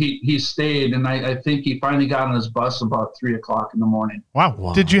 He stayed, and I think he finally got on his bus about 3 o'clock in the morning.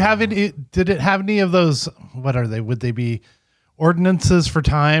 Wow. Did it have any of those, what are they? Would they be ordinances for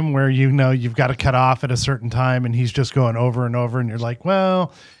time where, you know, you've got to cut off at a certain time and he's just going over and over and you're like,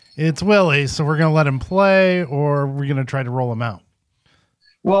 well, it's Willie, so we're going to let him play, or we're going to try to roll him out?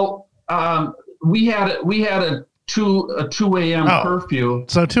 Well, we had a 2 a.m. curfew.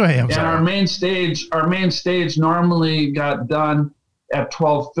 So 2 a.m. And our main stage normally got done at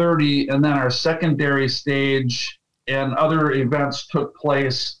 12:30, and then our secondary stage and other events took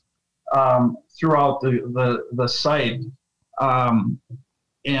place throughout the site. So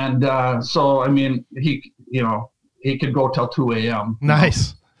I mean, he could go till 2 a.m.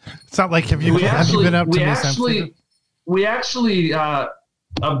 Nice. It's not like have you been up to we actually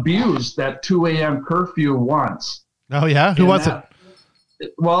abused that 2 a.m. curfew once. Oh yeah, who was it?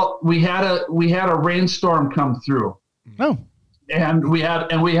 Well, we had a rainstorm come through. Oh, and we had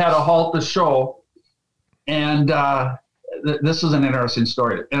to halt the show. And this is an interesting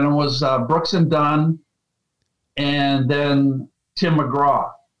story. And it was Brooks and Dunn, and then Tim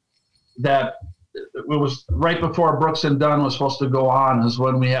McGraw. That it was right before Brooks and Dunn was supposed to go on is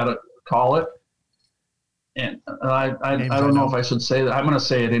when we had to call it. And I don't know if I should say that. I'm going to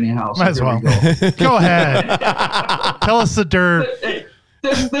say it anyhow. So might as well. Go ahead. Tell us the dirt. Hey,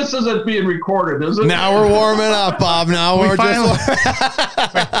 this isn't being recorded, is it? Now we're warming up, Bob. Now we're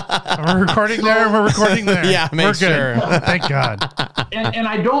we're recording there. We're recording there. Yeah, we're good. Sure. Thank God. And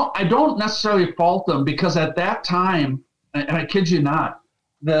I don't necessarily fault them, because at that time, and I kid you not,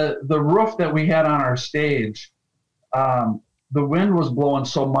 the roof that we had on our stage, the wind was blowing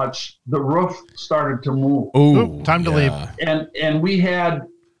so much, the roof started to move. Ooh, time to leave. And we had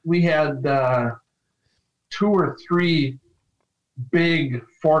 2 or 3 big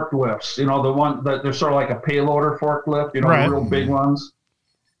forklifts, the one that they're sort of like a payloader forklift, the real big ones,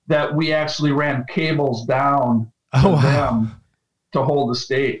 that we actually ran cables down to them to hold the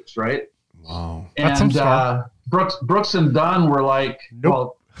stage, right? Wow. And Brooks and Dunn were like,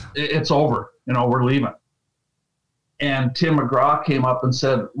 well, it's over, we're leaving. And Tim McGraw came up and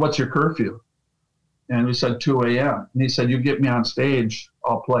said, what's your curfew? And we said 2 a.m. And he said, you get me on stage,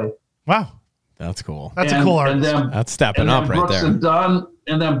 I'll play. Wow. That's cool. That's a cool artist. That's stepping up right there.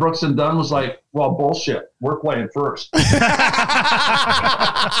 And then Brooks and Dunn was like, well, bullshit. We're playing first.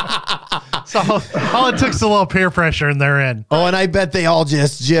 So all it took is a little peer pressure and they're in. Oh, and I bet they all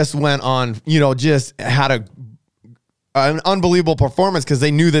just went on, just had an unbelievable performance because they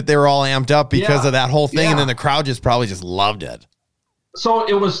knew that they were all amped up because of that whole thing. And then the crowd probably just loved it. So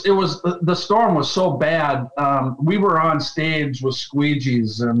it was the storm was so bad. We were on stage with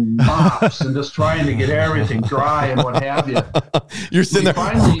squeegees and mops and just trying to get everything dry and what have you. You're sitting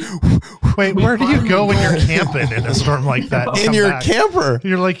there. Wait, where do you go when you're camping in a storm like that? In your camper.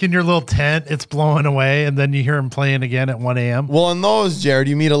 You're like in your little tent. It's blowing away, and then you hear them playing again at 1 a.m. Well, in those, Jared,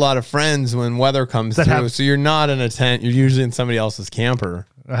 you meet a lot of friends when weather comes through. So you're not in a tent. You're usually in somebody else's camper.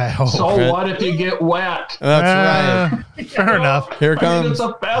 I hope. So what if you get wet? That's right. Fair enough. Here comes. It's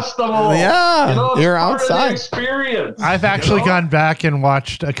a festival. Yeah, you're outside. Experience. I've actually gone back and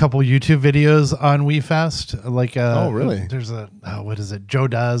watched a couple YouTube videos on WeFest. Like, oh really? There's what is it? Joe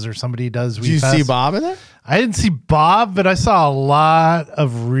does or somebody does. Did you see Bob in there? I didn't see Bob, but I saw a lot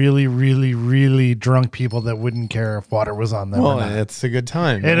of really, really, really drunk people that wouldn't care if water was on them. Well, it's a good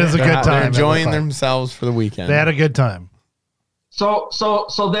time. It is a good time. They're enjoying themselves for the weekend. They had a good time. So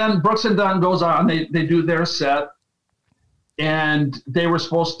then Brooks and Dunn goes on. They do their set, and they were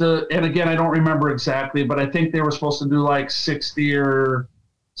supposed to. And again, I don't remember exactly, but I think they were supposed to do like 60 or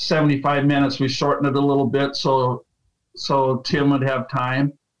 75 minutes. We shortened it a little bit so Tim would have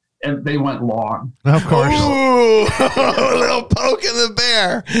time, and they went long. Of course. Ooh, a little poke in the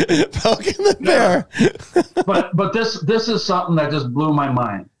bear. Poke in the bear. Yeah. But this is something that just blew my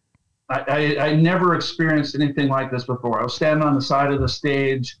mind. I never experienced anything like this before. I was standing on the side of the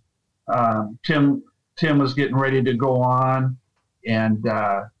stage. Tim was getting ready to go on, and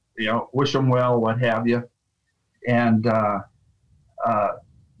wish him well, what have you. And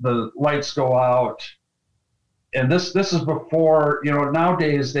the lights go out, and this is before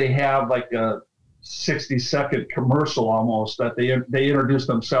nowadays they have like a 60-second commercial almost that they introduce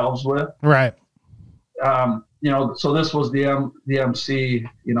themselves with. Right. So this was the MC,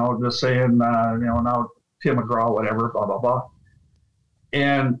 just saying, now Tim McGraw, whatever, blah, blah, blah.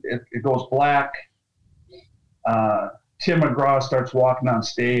 And it goes black. Tim McGraw starts walking on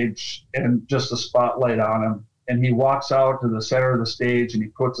stage and just a spotlight on him. And he walks out to the center of the stage and he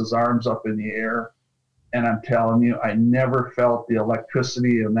puts his arms up in the air. And I'm telling you, I never felt the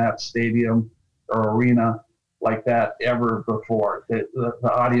electricity in that stadium or arena like that ever before.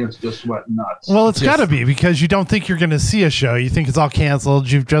 The audience just went nuts. Well, it's got to be, because you don't think you're going to see a show. You think it's all canceled.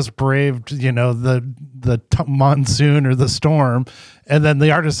 You've just braved, the monsoon or the storm, and then the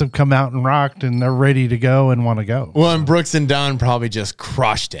artists have come out and rocked, and they're ready to go and want to go. Well, and Brooks and Dunn probably just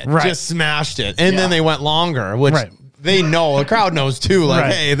crushed it, just smashed it, and then they went longer, which they know, the crowd knows too.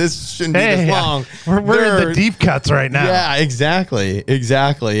 Like, hey, this shouldn't be this long. We're in the deep cuts right now. Yeah, exactly.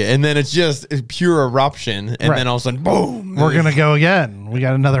 And then it's just pure eruption, and then all of a sudden, boom! We're gonna go again. We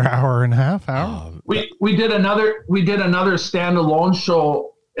got another hour and a half. We did another standalone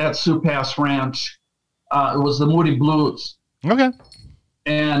show at Sioux Pass Ranch. It was the Moody Blues. Okay.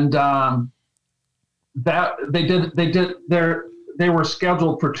 And that they were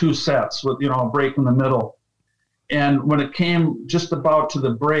scheduled for 2 sets with a break in the middle. And when it came just about to the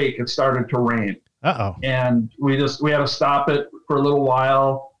break, it started to rain. And we had to stop it for a little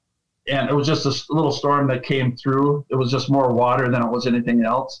while. And it was just a little storm that came through. It was just more water than it was anything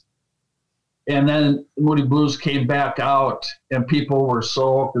else. And then Moody Blues came back out, and people were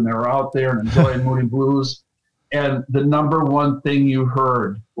soaked, and they were out there and enjoying Moody Blues. And the number one thing you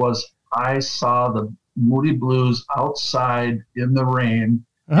heard was, "I saw the Moody Blues outside in the rain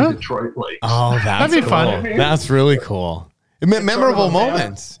in Detroit Lakes." Oh, that'd be fun. That's really cool. Memorable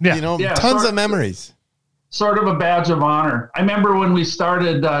moments. Tons of memories. Sort of a badge of honor. I remember when we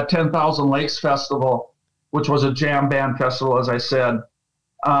started 10,000 Lakes Festival, which was a jam band festival, as I said.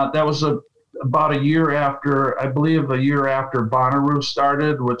 That was about a year after Bonnaroo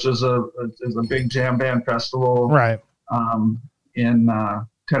started, which is a big jam band festival, in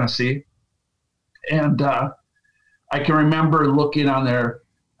Tennessee. And I can remember looking on their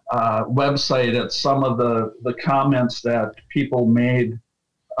website at some of the comments that people made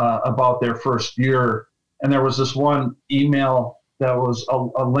about their first year. And there was this one email that was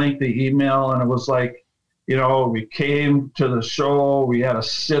a lengthy email, and it was like, we came to the show, we had to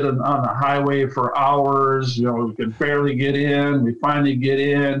sit on the highway for hours, we could barely get in. We finally get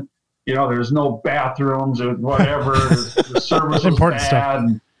in, there's no bathrooms or whatever. The service was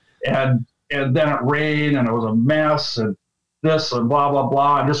bad, and then it rained, and it was a mess, and this and blah, blah,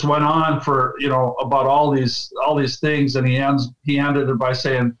 blah. And just went on for, about all these things. And he ended it by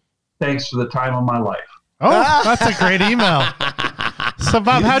saying, "Thanks for the time of my life." Oh, that's a great email. So,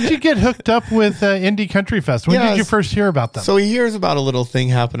 Bob, how'd you get hooked up with Indie Country Fest? When did you first hear about them? So he hears about a little thing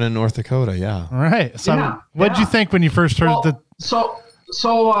happening in North Dakota, All right. So what'd you think when you first heard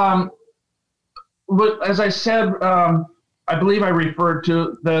as I said, I believe I referred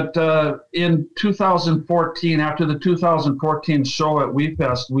to that in 2014, after the 2014 show at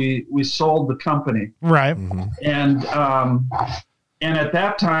WeFest, we sold the company. Right. Mm-hmm. And at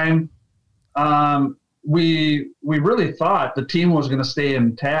that time, we really thought the team was going to stay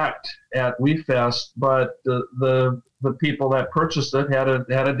intact at WeFest, but the people that purchased it had a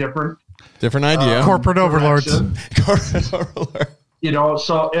different idea. Corporate overlords. Corporate overlords.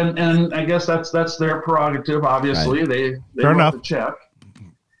 So and I guess that's their prerogative. Obviously, right. they wrote the check,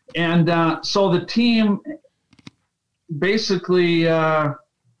 and so the team basically all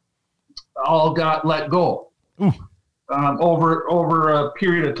got let go. Over a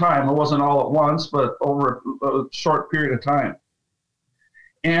period of time. It wasn't all at once, but over a short period of time.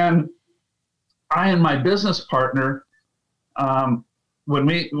 And I and my business partner, when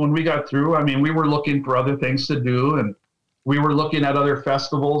we got through, we were looking for other things to do, and we were looking at other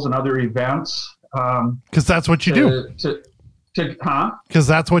festivals and other events. Because that's what you do. Because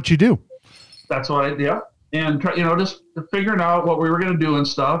that's what you do. That's what I did. And just figuring out what we were going to do and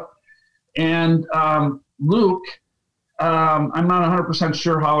stuff. And Luke. I'm not 100%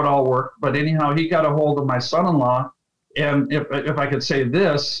 sure how it all worked, but anyhow, he got a hold of my son-in-law, and if I could say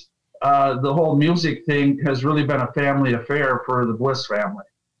this, the whole music thing has really been a family affair for the Bliss family.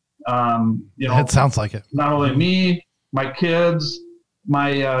 It sounds like it. Not only me, my kids,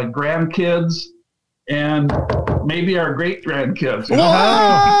 my grandkids, and maybe our great-grandkids. It's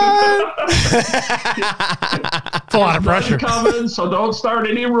a lot of pressure. Coming, so don't start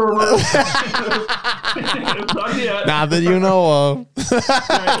any rumors. Not yet. Not that you know of.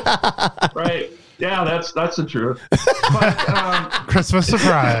 Right. Yeah, that's the truth. But, Christmas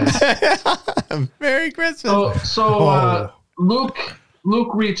surprise. Merry Christmas. So Luke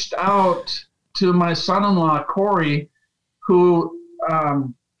reached out to my son-in-law Corey, who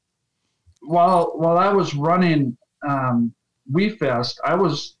while I was running WeFest, I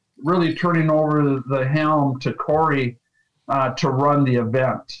was really turning over the helm to Corey to run the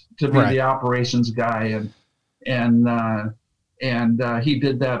event, to be the operations guy, and he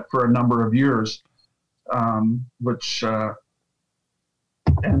did that for a number of years, and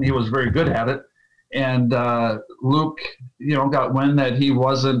he was very good at it. And Luke, got wind that he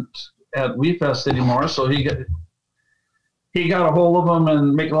wasn't at WeFest anymore, so he got a hold of him.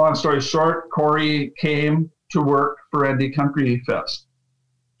 And make a long story short, Corey came to work for ND Country Fest.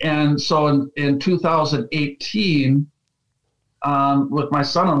 And so in 2018, with my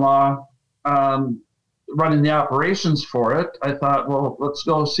son-in-law running the operations for it, I thought, well, let's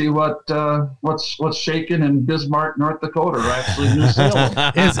go see what's shaking in Bismarck, North Dakota, or actually New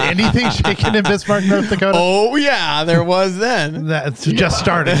Salem. Is anything shaking in Bismarck, North Dakota? Oh yeah, there was then. That's just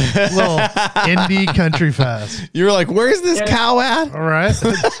started. Little Indie Country Fest. You were like, "Where's this cow at?" All right.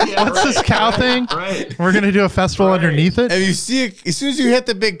 What's this cow thing? Right. We're gonna do a festival underneath it. And you see it as soon as you hit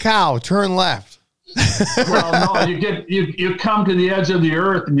the big cow, turn left. Well, no, you come to the edge of the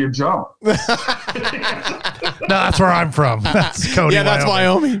earth and you jump. No, that's where I'm from. That's Cody. Yeah, that's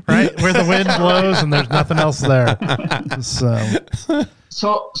Wyoming, right? Where the wind blows and there's nothing else there.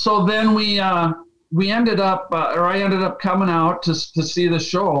 So then we ended up, or I ended up coming out to see the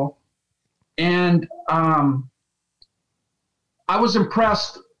show, and I was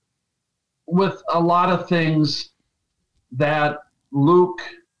impressed with a lot of things that Luke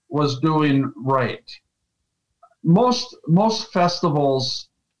was doing right. Most festivals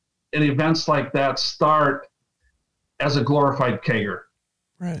and events like that start as a glorified kegger.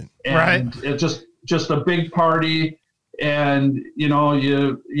 Right. And it's just a big party, and you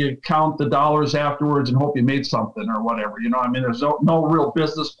count the dollars afterwards and hope you made something or whatever. There's no real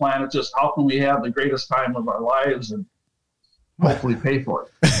business plan. It's just how can we have the greatest time of our lives and hopefully pay for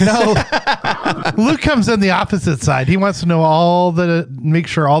it. No, Luke comes on the opposite side. He wants to make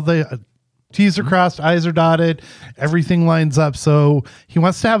sure all the T's are crossed, I's are dotted, everything lines up. So he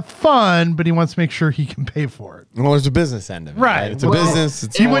wants to have fun, but he wants to make sure he can pay for it. Well, there's a business end of it. Right. It's a business.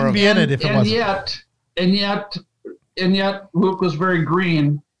 He wouldn't be in it if it wasn't. And yet Luke was very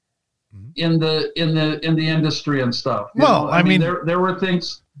green in the industry and stuff. Well, I mean, there were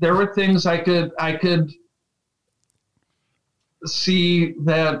things I could see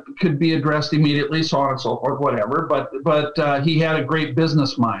that could be addressed immediately, so on and so forth, whatever. But he had a great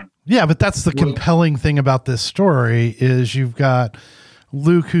business mind. Yeah, but that's the compelling thing about this story is you've got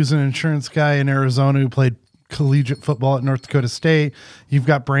Luke, who's an insurance guy in Arizona who played collegiate football at North Dakota State. You've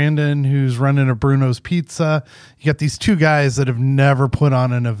got Brandon, who's running a Bruno's Pizza. You got these two guys that have never put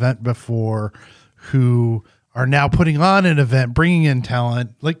on an event before who are now putting on an event, bringing in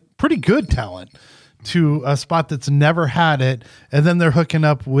talent, like pretty good talent, to a spot that's never had it. And then they're hooking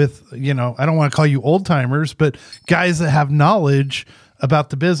up with, I don't want to call you old timers, but guys that have knowledge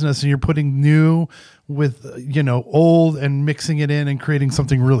about the business, and you're putting new with, old and mixing it in and creating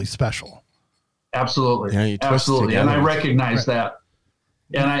something really special. Absolutely. Yeah, absolutely. And I recognize that.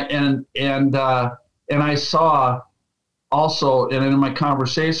 And I saw also, and in my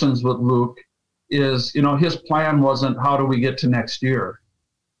conversations with Luke is, his plan wasn't how do we get to next year?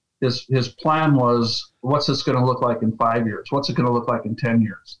 His plan was, what's this going to look like in 5 years? What's it going to look like in 10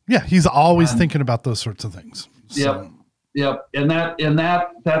 years? Yeah, he's always thinking about those sorts of things. So. Yep. And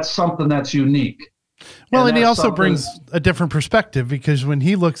that's something that's unique. Well, and he also brings a different perspective, because when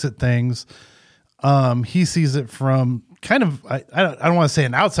he looks at things, he sees it from kind of, I don't want to say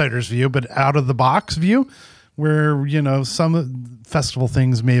an outsider's view, but out of the box view, where, some festival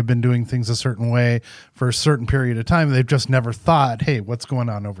things may have been doing things a certain way for a certain period of time. They've just never thought, hey, what's going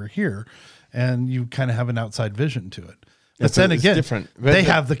on over here? And you kind of have an outside vision to it. But then again, different. They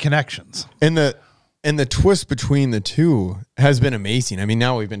have the connections. And the twist between the two has been amazing. I mean,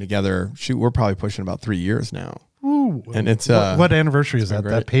 now we've been together, we're probably pushing about 3 years now. Ooh. And it's what anniversary is that?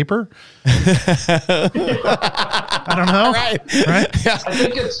 Great. That paper? I don't know. Right. Yeah.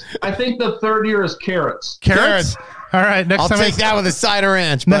 I think the third year is carrots. Carrots. All right. Next time I'll take that with a side of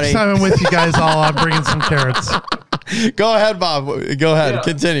ranch, buddy. Next time I'm with you guys all, I'm bringing some carrots. Go ahead, Bob. Go ahead. Yeah.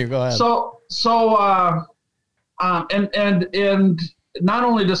 Continue. Go ahead. And not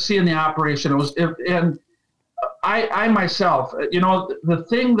only just seeing the operation, I myself, the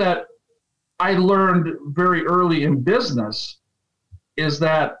thing that I learned very early in business is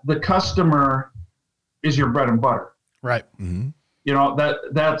that the customer is your bread and butter. Right. Mm-hmm. It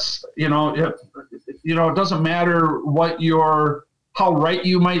doesn't matter how right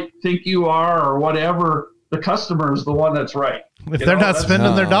you might think you are or whatever. The customer is the one that's right. If they're not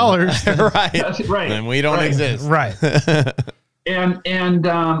spending their dollars, right? That's right. Then we don't exist. Right.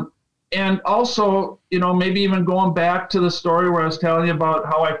 And also, maybe even going back to the story where I was telling you about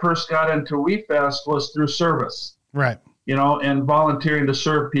how I first got into WeFest was through service. Right. And volunteering to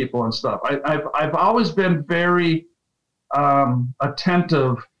serve people and stuff. I've always been very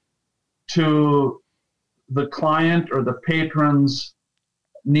attentive to the client or the patron's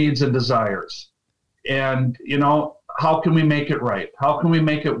needs and desires. and how can we make it right? How can we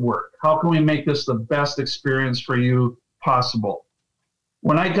make it work? How can we make this the best experience for you possible?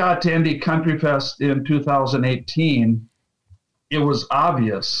 When I got to ND Country Fest in 2018, it was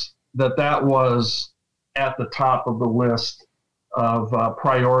obvious that was at the top of the list of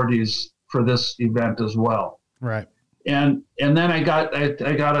priorities for this event as well. Right. And then I got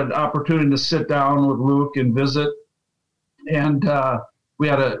an opportunity to sit down with Luke and visit, and we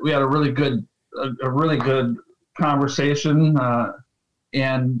had a really good conversation,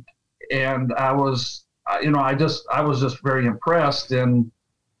 and I was just very impressed. And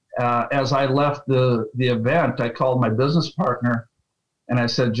as I left the event, I called my business partner and I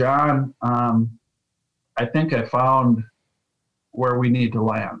said, John, I think I found where we need to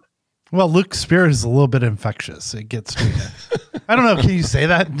land. Well, Luke's spirit is a little bit infectious. It gets to you. I don't know. Can you say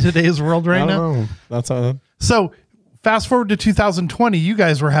that in today's world right now? Know. That's how. So fast forward to 2020, you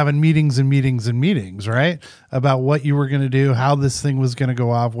guys were having meetings and meetings and meetings, right? About what you were going to do, how this thing was going to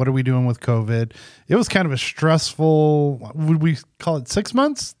go off. What are we doing with COVID? It was kind of a stressful, would we call it 6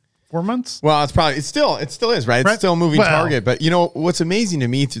 months? 4 months? Well, it still is, right? It's still a moving target. But what's amazing to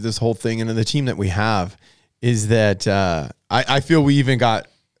me through this whole thing and the team that we have is that I feel we even got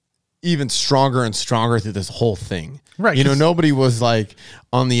even stronger and stronger through this whole thing. Right. Nobody was like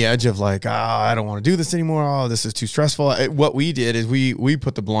on the edge of like, I don't want to do this anymore. Oh, this is too stressful. What we did is we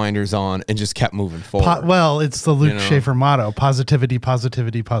put the blinders on and just kept moving forward. It's the Luke Schaefer motto: positivity,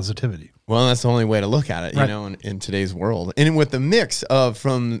 positivity, positivity. Well, that's the only way to look at it, right. In today's world. And with the mix of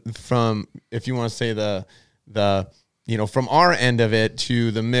from if you want to say the from our end of it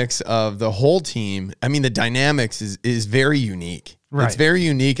to the mix of the whole team, I mean, the dynamics is very unique. Right. It's very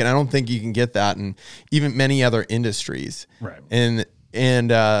unique, and I don't think you can get that in even many other industries. Right. And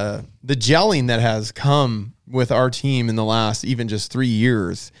the gelling that has come with our team in the last even just 3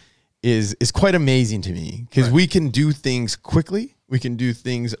 years is quite amazing to me, because we can do things quickly, we can do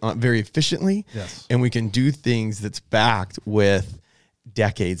things very efficiently, yes, and we can do things that's backed with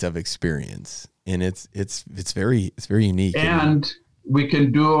decades of experience, and it's very unique. And we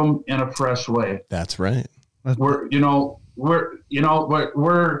can do them in a fresh way. That's right. It's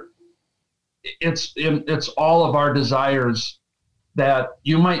all of our desires that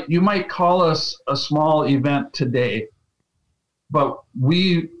you might call us a small event today, but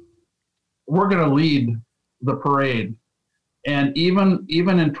we're going to lead the parade. And even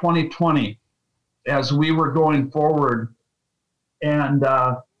in 2020, as we were going forward, and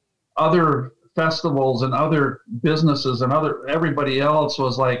other festivals and other businesses and everybody else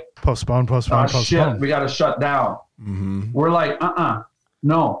was like, postpone. Shit, we got to shut down. Mm-hmm. We're like,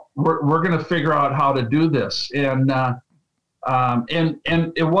 no, we're going to figure out how to do this. And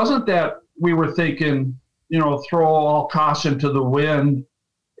it wasn't that we were thinking, throw all caution to the wind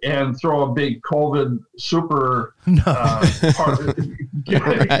and throw a big COVID super. No.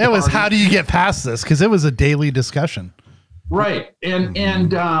 It was, how do you get past this? Because it was a daily discussion. Right.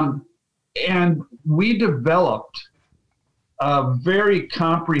 And we developed a very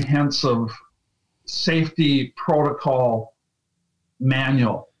comprehensive safety protocol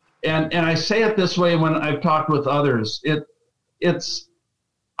manual. And I say it this way when I've talked with others.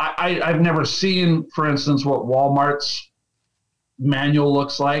 I've never seen, for instance, what Walmart's manual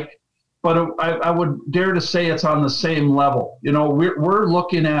looks like, but I would dare to say it's on the same level. We're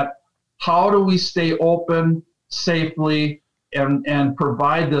looking at how do we stay open safely and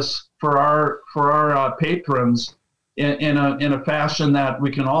provide this for our patrons in a fashion that we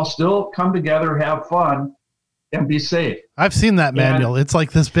can all still come together, have fun, and be safe. I've seen that manual. It's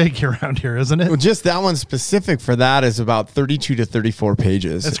like this big around here, isn't it? Well, just that one specific for that is about 32 to 34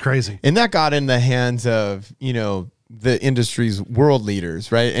 pages. That's crazy. And that got in the hands of, the industry's world leaders,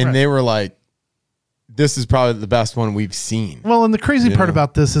 right? And they were like, this is probably the best one we've seen. Well, and the crazy part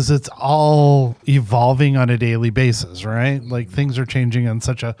about this is it's all evolving on a daily basis, right? Like things are changing in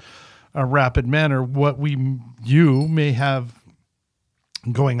such a rapid manner. What you may have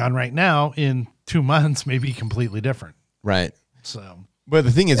going on right now in 2 months may be completely different. Right. So, but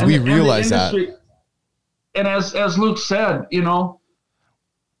the thing is, we realize that. And as Luke said,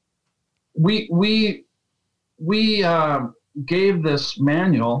 we gave this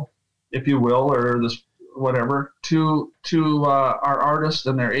manual, if you will, or this whatever, to our artists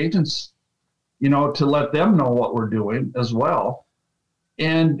and their agents, to let them know what we're doing as well.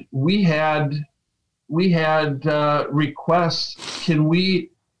 And we had requests, can we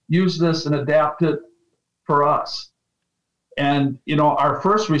use this and adapt it for us? And our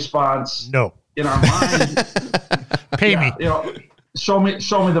first response, no, in our mind, pay me, show me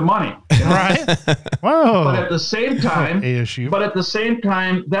the money. Right. Whoa. But at the same time, ASU. But at the same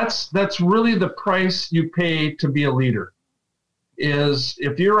time, that's really the price you pay to be a leader. Is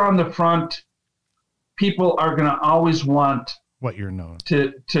if you're on the front, people are going to always want what you're known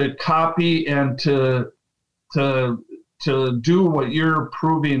to copy and to do what you're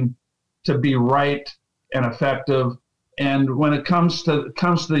proving to be right and effective. And when it comes to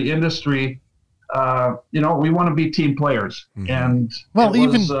the industry, we want to be team players. And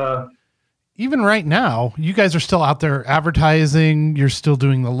even right now, you guys are still out there advertising. You're still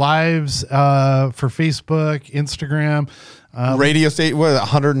doing the lives for Facebook, Instagram, radio station. What,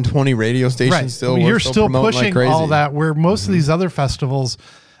 120 radio stations? Right. Still, you're still pushing like all that. Where most of these other festivals,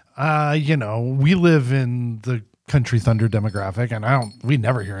 we live in the country thunder demographic, and we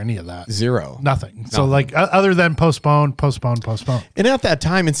never hear any of that. Zero, nothing. So like other than postpone. And at that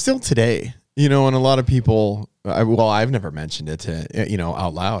time, and still today, and a lot of people. I've never mentioned it to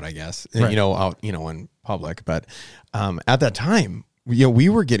out loud, I guess, right. out in public, but at that time, we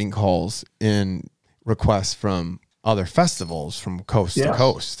were getting calls and requests from other festivals from coast to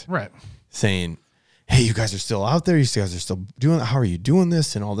coast, right, saying, "Hey, you guys are still out there. You guys are still doing. How are you doing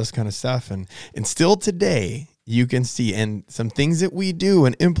this and all this kind of stuff?" And still today, you can see and some things that we do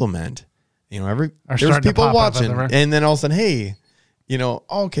and implement. There's people watching, and then all of a sudden, hey.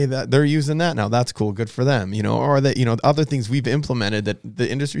 Okay, that they're using that now. That's cool. Good for them. Or that, other things we've implemented that the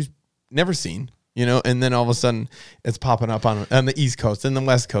industry's never seen, and then all of a sudden it's popping up on the East Coast and the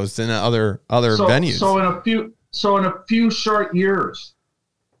West Coast and other venues. So in a few short years,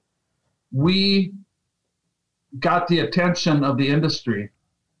 we got the attention of the industry,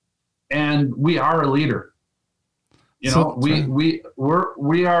 and we are a leader. We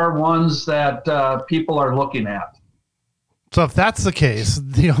are ones that people are looking at. So if that's the case,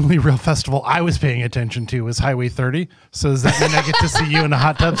 the only real festival I was paying attention to was Highway 30. So does that mean I get to see you in a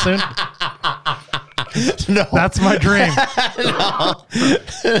hot tub soon? No. That's my dream.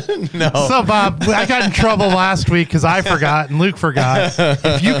 No. So, Bob, I got in trouble last week because I forgot and Luke forgot.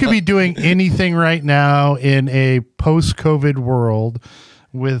 If you could be doing anything right now in a post-COVID world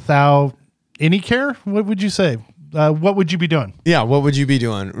without any care, what would you say? What would you be doing? Yeah, what would you be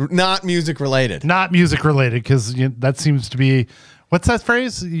doing? Not music related. Not music related, because that seems to be, what's that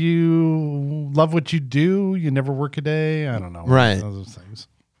phrase? You love what you do, you never work a day. I don't know. Right. Those things.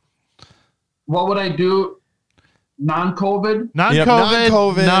 What would I do? Non-COVID?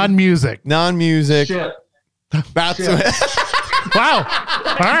 Non-COVID, non-music. Non-music. Shit. That's Shit. Wow.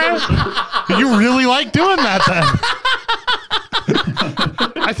 All right. You really like doing that then.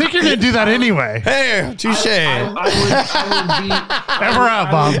 I think you're going to do that anyway. Hey, touche.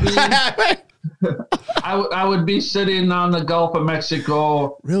 I would be sitting on the Gulf of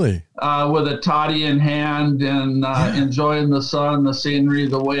Mexico. Really? With a toddy in hand and enjoying the sun, the scenery,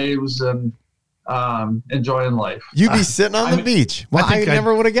 the waves, and enjoying life. You'd be sitting on the beach. Well, I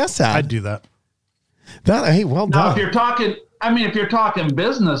never would have guessed that. I'd do that. Hey, well done. Now, if you're talking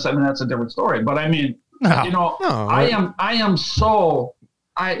business, that's a different story. But I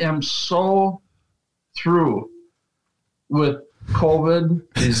am so through with COVID,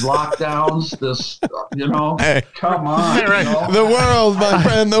 these lockdowns, this, hey. Come on. Hey, right. The world, my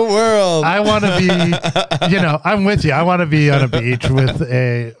friend, the world. I want to be, I'm with you. I want to be on a beach with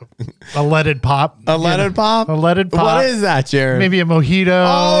a leaded pop. A leaded pop? A leaded pop. What is that, Jared? Maybe a mojito.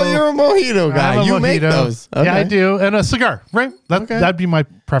 Oh, you're a mojito guy. You make those. Okay. Yeah, I do. And a cigar, right? That'd be my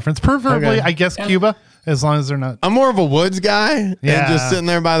preference. Preferably, I guess, Cuba. As long as they're not. I'm more of a woods guy. And just sitting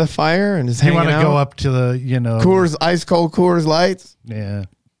there by the fire and just hanging out. You want to go up to the, ice cold Coors Lights. Yeah.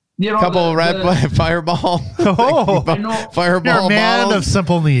 Couple of red Fireball. Oh, Fireball. You're a man bottles. of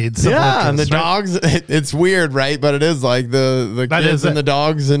simple needs. And the dogs. It's weird, right? But it is like the kids and the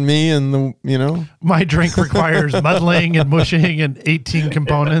dogs and me and the My drink requires muddling and mushing and 18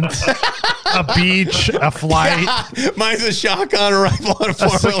 components. A beach, a flight. Yeah, mine's a shotgun, a rifle, and a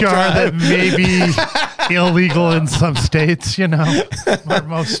cigar that may be illegal in some states, or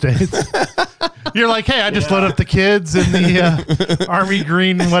most states. You're like, hey, I just load up the kids in the Army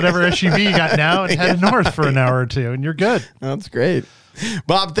green whatever SUV you got now and head north for an hour or two, and you're good. That's great.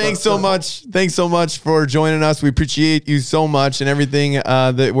 Bob, thanks so much. Thanks so much for joining us. We appreciate you so much and everything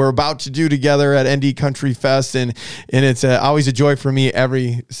that we're about to do together at ND Country Fest. And it's always a joy for me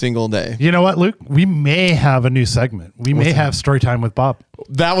every single day. You know what, Luke? We may have a new segment. We may have Storytime with Bob.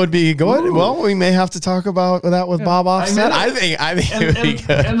 That would be good. Ooh. Well, we may have to talk about that with Bob offset. I think it would be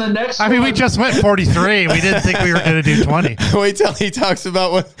good. And the next we just went 43. We didn't think we were going to do 20. Wait till he talks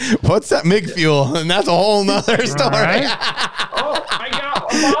about what's that MIG fuel, and that's a whole nother story. Right? I got a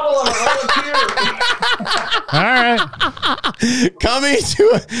bottle of it right here. All right. Coming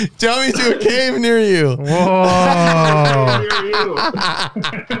to a cave near you. Whoa.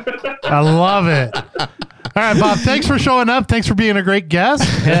 I love it. All right, Bob, thanks for showing up. Thanks for being a great guest.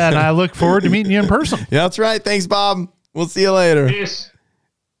 And I look forward to meeting you in person. Yeah, that's right. Thanks, Bob. We'll see you later. Peace.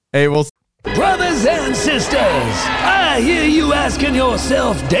 Hey, we'll Brothers and sisters, I hear you asking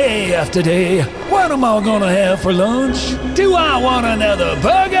yourself day after day, what am I gonna have for lunch? Do I want another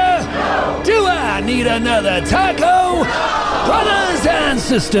burger? No. Do I need another taco? No. Brothers and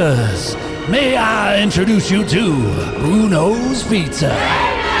sisters, may I introduce you to Bruno's Pizza,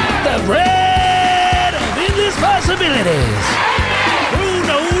 the bread of endless possibilities.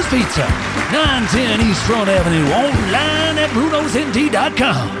 Bruno's Pizza, 910 East Front Avenue, online at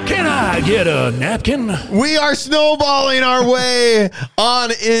brunosnt.com. Can I get a napkin? We are snowballing our way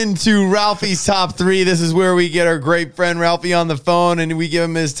on into Ralphie's top 3. This is where we get our great friend Ralphie on the phone and we give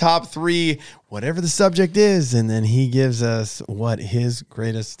him his top 3, whatever the subject is, and then he gives us what his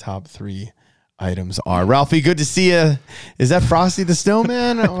greatest top 3 items are. Ralphie, good to see you. Is that Frosty the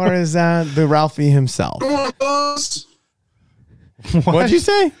Snowman or is that the Ralphie himself? Come on, boss. What'd you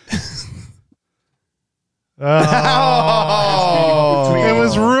say? Oh, it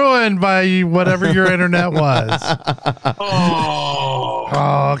was ruined by whatever your internet was.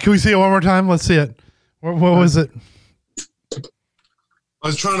 Oh, can we see it one more time? Let's see it. What was it? I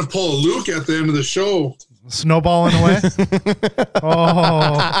was trying to pull a Luke at the end of the show. Snowballing away.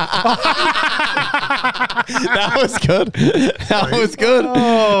 Oh, that was good. That was good. Oh.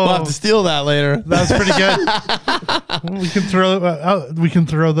 We'll have to steal that later. That's pretty good. We can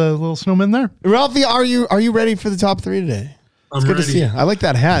throw the little snowman there. Ralphie, are you ready for the top 3 today? It's good to see you. I like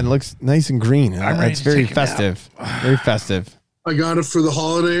that hat. It looks nice and green. It's very festive. Very festive. I got it for the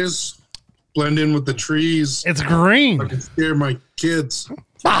holidays. Blend in with the trees. It's green. I can scare my kids.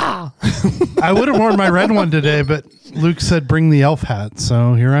 I would have worn my red one today, but Luke said bring the elf hat,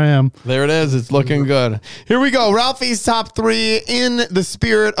 so here I am. There it is. It's looking good. Here we go. Ralphie's top 3 in the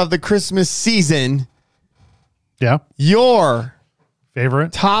spirit of the Christmas season. Yeah. Your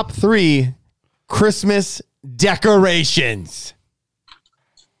favorite top 3 Christmas decorations.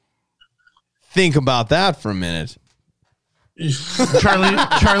 Think about that for a minute.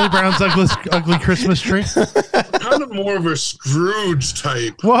 Charlie Brown's ugly Christmas tree. Kind of more of a Scrooge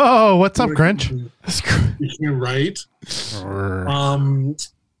type. Whoa, what's up, Grinch? You're right.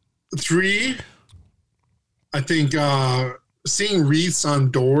 3, I think seeing wreaths on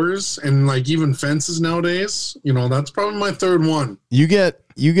doors and like even fences nowadays, that's probably my 3rd one. You get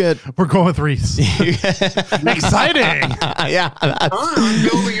we're going with wreaths. Exciting. Yeah. I'm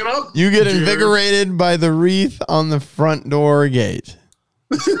building it up. You get invigorated by the wreath on the front door gate.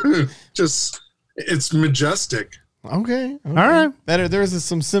 Just, it's majestic. Okay. All right. There's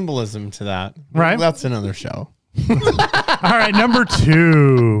some symbolism to that. Right. That's another show. All right. Number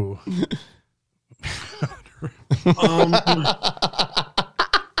 2.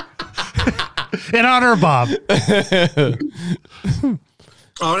 In honor of Bob.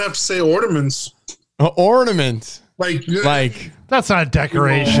 I would have to say ornaments. Ornaments. Like that's not a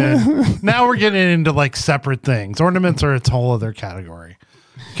decoration. Now we're getting into like separate things. Ornaments are its whole other category.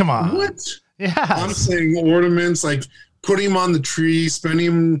 Come on. What? Yeah. I'm saying ornaments, like putting them on the tree, spending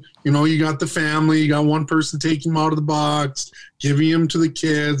them, you got the family, you got one person taking them out of the box, giving them to the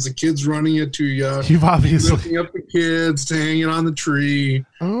kids running it to you. You've obviously lifting up the kids to hang it on the tree.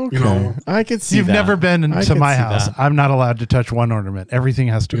 Okay. I could see You've that. never been to my house. That. I'm not allowed to touch one ornament. Everything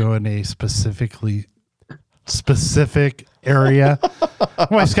has to go in a specific area. My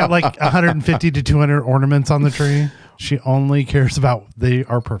wife's got like 150 to 200 ornaments on the tree. She only cares about they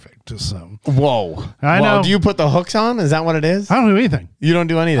are perfect. So whoa, I know. Do you put the hooks on? Is that what it is? I don't do anything. You don't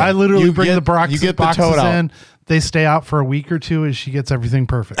do anything. I literally bring the boxes tote out. in. They stay out for a week or two as she gets everything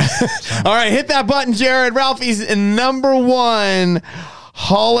perfect. So. All right, hit that button, Jared. Ralphie's number 1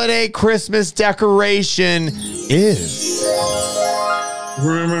 holiday Christmas decoration is.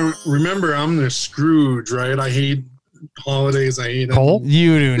 Remember, I'm the Scrooge, right? I hate holidays. I hate Cole?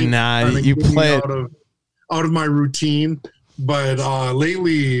 You do not. You play it out of my routine, but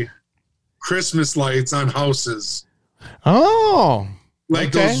lately, Christmas lights on houses. Oh,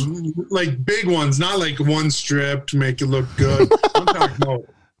 like those, like big ones, not like one strip to make it look good. I'm talking about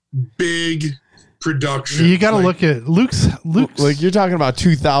big production. You got to look at Luke's. Like you're talking about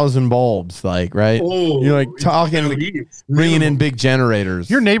 2,000 bulbs, like right? Oh, you're like talking, bringing in big generators.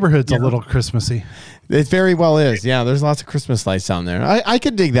 Your neighborhood's a little Christmassy. It very well is. Yeah, there's lots of Christmas lights down there. I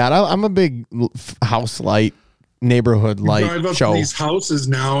could dig that. I'm a big house light neighborhood light drive up show. to these houses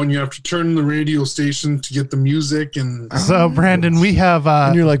now, and you have to turn the radio station to get the music. And so, Brandon, we have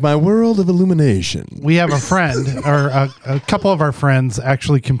and you're like, my world of illumination. We have a friend, or a couple of our friends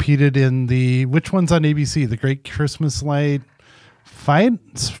actually competed in which one's on ABC, the Great Christmas Light Fight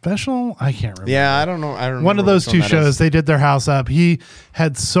Special. I can't remember. Yeah, I don't know. I don't. One of those two shows. They did their house up. He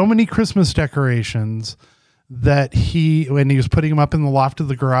had so many Christmas decorations that when he was putting them up in the loft of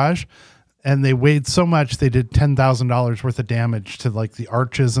the garage, and they weighed so much, they did $10,000 worth of damage to like the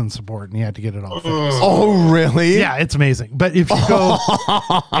arches and support, and he had to get it all fixed. Oh, really? Yeah, it's amazing. But if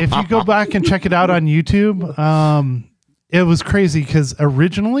you go back and check it out on YouTube, it was crazy because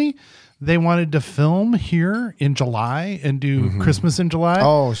originally they wanted to film here in July and do Christmas in July.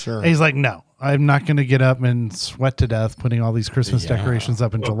 Oh, sure. And he's like, no, I'm not going to get up and sweat to death putting all these Christmas decorations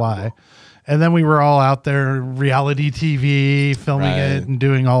up in July. And then we were all out there, reality TV, filming it and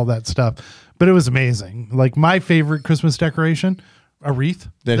doing all that stuff. But it was amazing. Like my favorite Christmas decoration, a wreath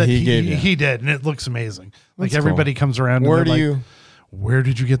that he gave you. He did, and it looks amazing. Like everybody comes around. Where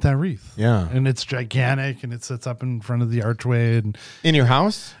did you get that wreath? Yeah. And it's gigantic, and it sits up in front of the archway. And in your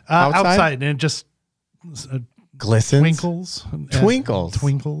house? Outside, and it just glistens?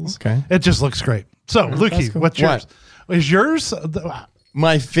 Twinkles. Okay. It just looks great. So, Lukey, cool. what's yours? Is yours...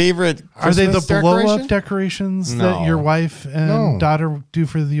 My favorite Are they the blow-up decorations that your wife and daughter do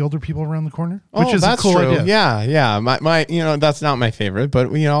for the older people around the corner? Which is a cool idea. Yeah. My that's not my favorite,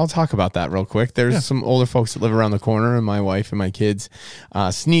 but I'll talk about that real quick. There's some older folks that live around the corner, and my wife and my kids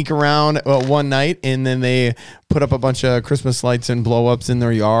sneak around one night, and then they put up a bunch of Christmas lights and blow-ups in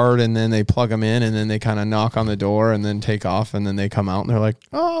their yard, and then they plug them in, and then they kind of knock on the door, and then take off, and then they come out, and they're like,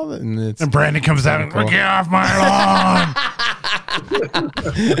 oh, and Brandon comes out and get off my lawn.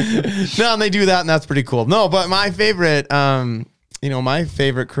 No, and they do that, and that's pretty cool. No, but my favorite, my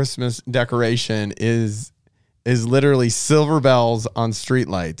favorite Christmas decoration is literally silver bells on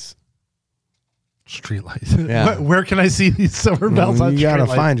streetlights. Streetlights. Yeah. Where can I see these silver bells on streetlights? You gotta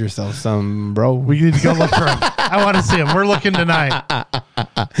find yourself some, bro. We need to go look for them. I want to see them. We're looking tonight.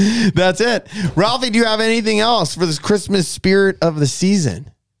 That's it. Ralphie, do you have anything else for this Christmas spirit of the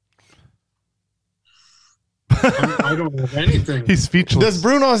season? I don't have anything. He's speechless. Does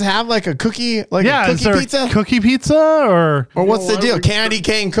Bruno's have like a cookie, cookie pizza? Cookie pizza or what's the deal? Candy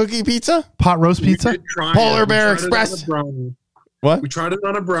cane cookie pizza? Pot roast pizza? Polar Bear Express? What? We tried it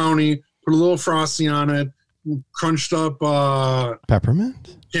on a brownie, put a little frosting on it, crunched up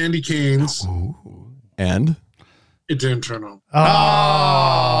peppermint candy canes. Ooh. And it didn't turn out.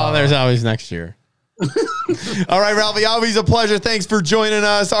 Oh, there's always next year. All right, Ralphie, always a pleasure. Thanks for joining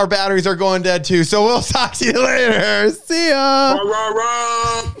us. Our batteries are going dead too, so we'll talk to you later. See ya.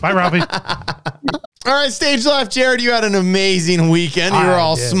 Bye, Ralphie. All right, stage left. Jared, you had an amazing weekend. You were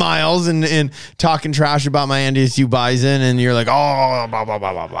all smiles and talking trash about my NDSU Bison, and you're like, oh, blah, blah,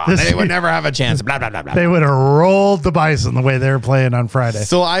 blah, blah, blah. They would never have a chance, blah, blah, blah, blah. They would have rolled the Bison the way they were playing on Friday.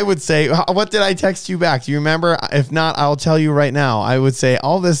 So I would say, what did I text you back? Do you remember? If not, I'll tell you right now. I would say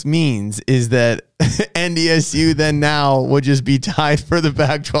all this means is that NDSU then now would just be tied for the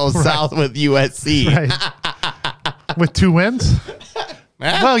Pac-12 South with USC. Right. With 2 wins?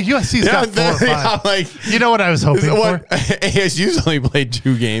 Well, USC's got 4 or 5. Like, you know what I was hoping for? ASU's only played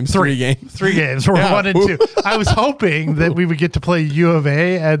 2 games, 3 games. 3 games. We're 1 and 2. I was hoping that we would get to play U of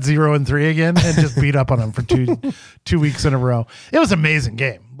A at 0-3 again and just beat up on them for 2 weeks in a row. It was an amazing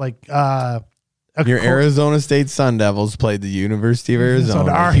game. Like, your Arizona State Sun Devils played the University of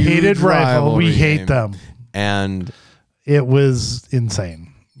Arizona. Our hated rival. We hate them. And it was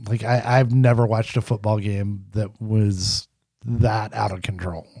insane. Like, I've never watched a football game that was that out of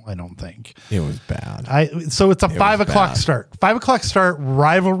control. I don't think it was bad. So it's a 5 o'clock start. 5 o'clock start,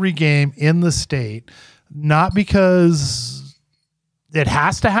 rivalry game in the state. Not because it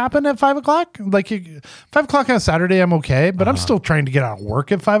has to happen at 5 o'clock. Like 5 o'clock on a Saturday, I'm okay, but I'm still trying to get out of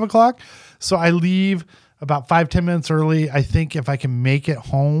work at 5 o'clock. So I leave about 5-10 minutes early. I think if I can make it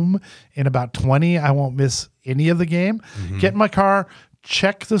home in about 20, I won't miss any of the game. Mm-hmm. Get in my car,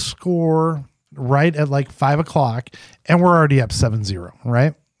 check the score right at like 5 o'clock, and we're already up 7-0,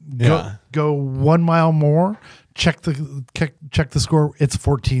 right? Yeah. Go 1 mile more, check the score, it's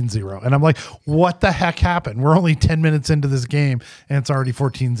 14-0. And I'm like, what the heck happened? We're only 10 minutes into this game, and it's already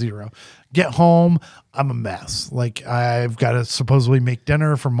 14-0. Get home, I'm a mess. Like, I've got to supposedly make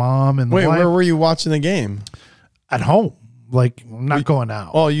dinner for mom and the wife. Where were you watching the game? At home. Like, I'm not going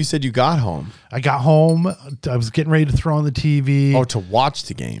out. Oh, you said you got home. I got home. I was getting ready to throw on the TV. Oh, to watch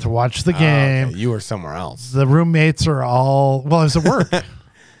the game. To watch the game. Okay. You were somewhere else. The roommates are all, well, I was at work.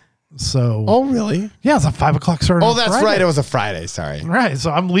 So. Oh, really? Yeah, it's a 5 o'clock start. Oh, that's Friday. Right. It was a Friday. Sorry. Right. So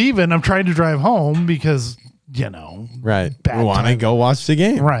I'm leaving. I'm trying to drive home because right. We want to go watch the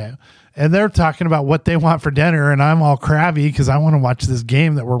game. Right. And they're talking about what they want for dinner, and I'm all crabby because I want to watch this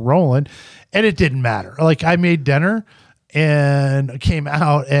game that we're rolling. And it didn't matter. Like, I made dinner and came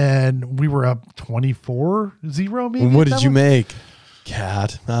out, and we were up 24-0 maybe. What did you make?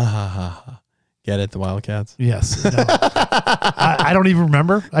 Cat. Get it? The Wildcats? Yes. No. I don't even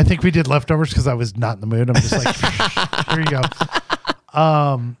remember. I think we did leftovers because I was not in the mood. I'm just like, here you go.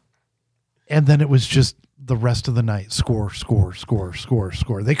 And then it was just the rest of the night. Score.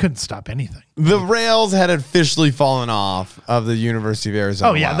 They couldn't stop anything. The rails had officially fallen off of the University of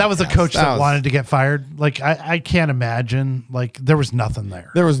Arizona. Oh, yeah. That was a coach that wanted to get fired. Like, I can't imagine. Like, there was nothing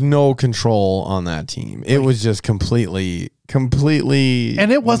there. There was no control on that team. It was just completely.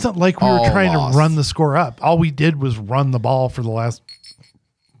 And it wasn't like we were trying to run the score up. All we did was run the ball for the last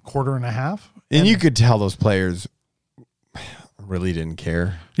quarter and a half. And you could tell those players really didn't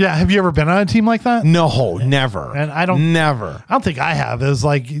care. Yeah. Have you ever been on a team like that? No, never. And I don't think I have. It was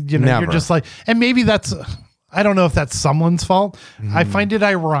like, you're just like, and maybe that's, I don't know if that's someone's fault. Mm-hmm. I find it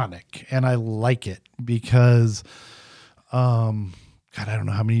ironic and I like it because, God, I don't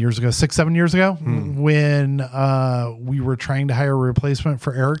know how many years ago, 6-7 years ago, when we were trying to hire a replacement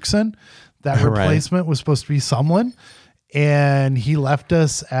for Erickson, that replacement was supposed to be someone, and he left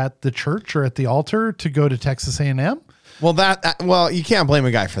us at the church or at the altar to go to Texas A&M. Well, you can't blame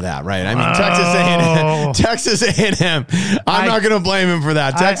a guy for that, right? I mean, Texas A&M. I'm not going to blame him for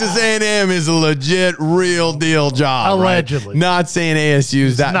that. Texas A&M is a legit, real deal job. Allegedly, right? Not saying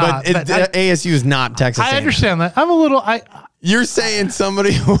ASU's that, but ASU is not Texas A&M. I understand that. I'm a little. You're saying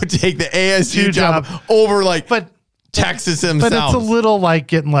somebody would take the ASU job over Texas himself. But it's a little like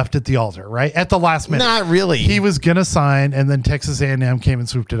getting left at the altar, right? At the last minute. Not really. He was going to sign, and then Texas A&M came and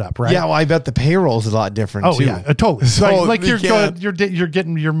swooped it up, right? Yeah, well, I bet the payroll's a lot different, too. Oh, yeah, totally. So like you're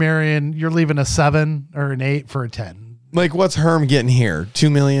leaving a 7 or an 8 for a 10. Like, what's Herm getting here?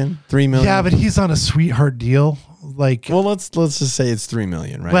 $2 million? $3 million? Yeah, but he's on a sweetheart deal. Like, well, let's just say it's $3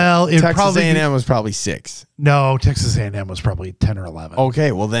 million, right? Well, Texas A&M was probably 6. No, Texas A&M was probably 10 or 11.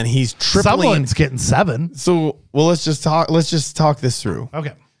 Okay, well then he's tripling. Someone's getting 7. So, well, let's just talk this through.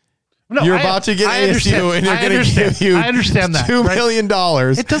 Okay. No, you're about to get ASU, and you're going to give you $2 million.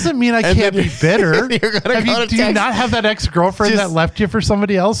 It doesn't mean I can't be bitter. Do you not have that ex-girlfriend that left you for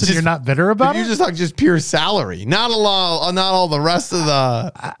somebody else, and you're not bitter about it? You just talk just pure salary, not all the rest of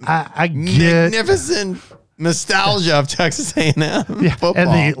the I get magnificent nostalgia of Texas A&M football.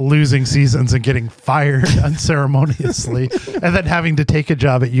 And the losing seasons and getting fired unceremoniously, and then having to take a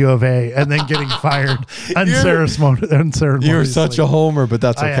job at U of A and then getting fired unceremoniously. You're such a homer, but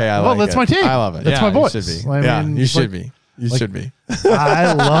that's okay. That's my team. I love it. That's my boys. You should be. You should be.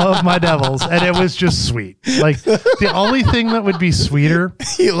 I love my Devils, and it was just sweet. Like, the only thing that would be sweeter.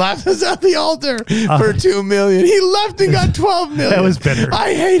 He left us at the altar for $2 million. He left and got $12 million. That was bitter.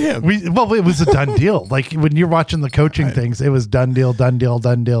 I hate him. It was a done deal. Like, when you're watching the coaching things, it was done deal.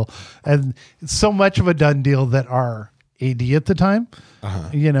 And it's so much of a done deal that our AD at the time,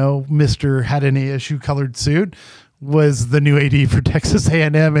 Mr. had an ASU colored suit, was the new AD for Texas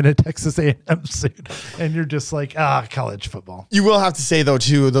A&M in a Texas A&M suit. And you're just like, college football. You will have to say, though,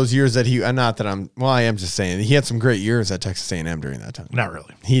 too, those years that I am just saying, he had some great years at Texas A&M during that time. Not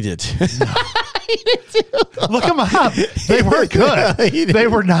really. He did, too. He did, too. Look them up. They weren't good. They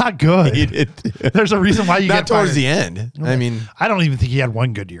were not good. He did, too. There's a reason why you not get fired. towards the end. I mean, I don't even think he had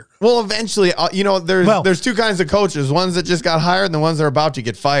one good year. Well, eventually, there's two kinds of coaches: ones that just got hired, and the ones that are about to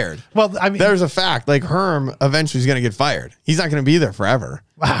get fired. Well, I mean, there's a fact. Like Herm, eventually is going to get fired. He's not going to be there forever.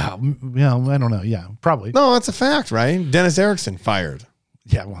 Wow. I don't know. Yeah, probably. No, that's a fact, right? Dennis Erickson fired.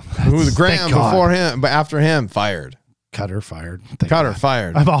 Yeah, well, who was Graham before him, but after him fired. Cutter fired.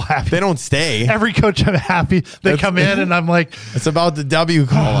 Fired. I'm all happy. They don't stay. Every coach I'm happy. They come in and I'm like, it's about the W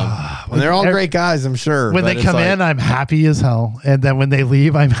column. And they're all great guys, I'm sure. When they come in, I'm happy as hell. And then when they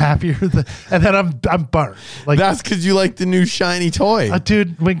leave, I'm happier. And then I'm burned. Like, that's because you like the new shiny toy.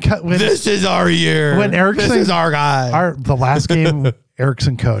 Dude, when this is our year. When Erickson, this is our guy. The last game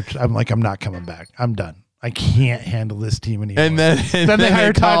Erickson coached, I'm like, I'm not coming back. I'm done. I can't handle this team anymore. And then they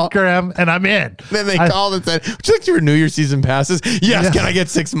hired Todd Graham, and I'm in. Then they called and said, would you like to renew your season passes? Yes, can I get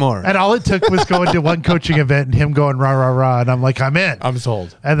 6 more? And all it took was going to one coaching event and him going rah, rah, rah. And I'm like, I'm in. I'm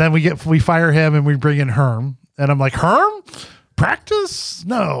sold. And then we fire him and we bring in Herm. And I'm like, Herm? Practice?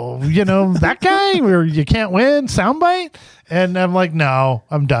 No. That guy where you can't win? Soundbite? And I'm like, no,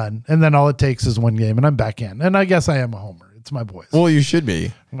 I'm done. And then all it takes is one game, and I'm back in. And I guess I am a homer. It's my boys. Well, you should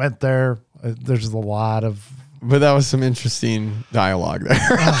be. Went there. There's a lot of... But that was some interesting dialogue there.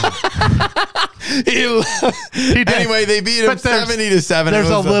 Anyway, they beat him 70-7. There's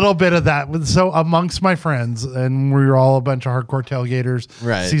a little bit of that. So amongst my friends, and we were all a bunch of hardcore tailgaters,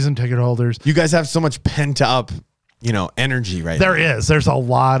 season ticket holders. You guys have so much pent up, energy right now. There's a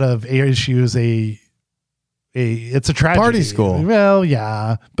lot of issues. It's a tragedy. Party school. Well,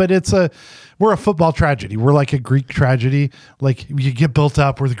 yeah, but we're a football tragedy. We're like a Greek tragedy. Like you get built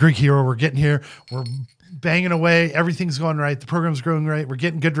up. We're the Greek hero. We're getting here. We're banging away. Everything's going right. The program's growing right. We're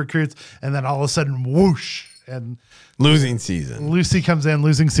getting good recruits. And then all of a sudden, whoosh. And losing season. Lucy comes in,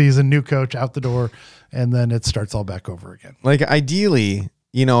 losing season, new coach out the door. And then it starts all back over again. Like ideally,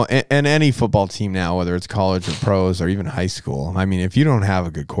 and any football team now, whether it's college or pros or even high school, I mean, if you don't have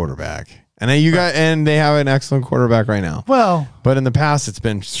a good quarterback, and they have an excellent quarterback right now. Well, but in the past, it's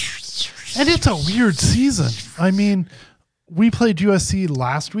been. And it's a weird season. I mean, we played USC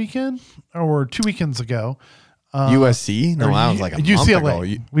last weekend or 2 weekends ago. USC? No, that was like a UCLA. month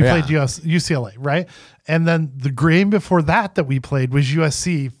ago. We played UCLA, right? And then the game before that we played was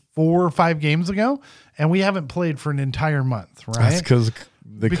USC 4 or 5 games ago, and we haven't played for an entire month, right? That's because of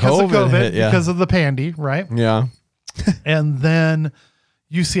COVID hit, because of the pandy, right? Yeah. And then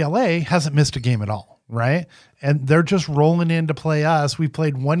UCLA hasn't missed a game at all, right? And they're just rolling in to play us. We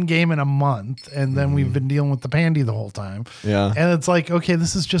played 1 game in a month, and then we've been dealing with the pandy the whole time. Yeah. And it's like, okay,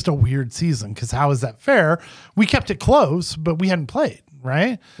 this is just a weird season because how is that fair? We kept it close, but we hadn't played,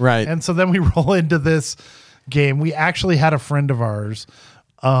 right? Right. And so then we roll into this game. We actually had a friend of ours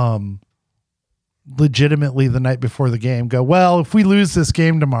legitimately the night before the game go, well, if we lose this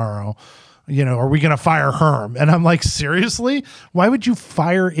game tomorrow, are we going to fire Herm? And I'm like, seriously? Why would you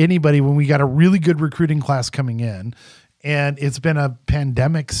fire anybody when we got a really good recruiting class coming in? And it's been a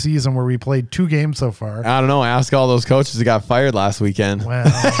pandemic season where we played 2 games so far. I don't know. Ask all those coaches that got fired last weekend. Well,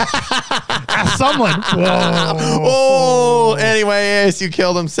 ask someone. Whoa. Oh, anyway, ASU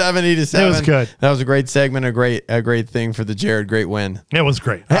killed them 70-7. It was good. That was a great segment, a great thing for the Jared. Great win. It was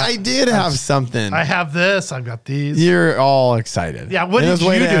great. I did have something. I have this. I've got these. You're all excited. Yeah. What did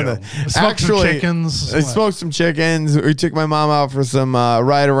you do? Smoked some chickens. I smoked some chickens. We took my mom out for some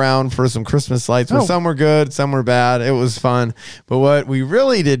ride around for some Christmas lights. Some were good, some were bad. It was fun. But what we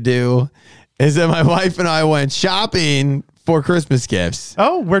really did do is that my wife and I went shopping for Christmas gifts.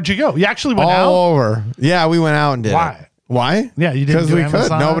 Oh, where'd you go? You actually went out? All over. Yeah, we went out and did it. Why? Yeah, you didn't. Because we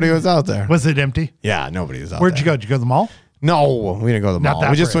could. Nobody was out there. Was it empty? Yeah, nobody was out Where'd there. you go? Did you go to the mall? No, we didn't go to the mall.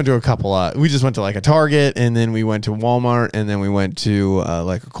 We just went to a couple. We just went to like a Target, and then we went to Walmart, and then we went to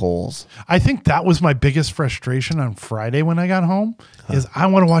like a Kohl's. I think that was my biggest frustration on Friday when I got home. Is I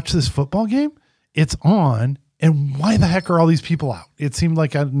want to watch this football game. It's on. And why the heck are all these people out? It seemed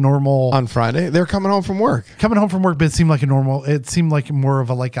like a normal on Friday. They're coming home from work. But it seemed like a normal. It seemed like more of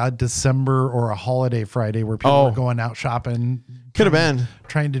a December or a holiday Friday where people were going out shopping. Could have been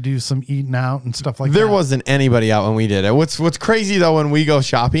trying to do some eating out and stuff like that. There wasn't wasn't anybody out when we did it. What's crazy though, when we go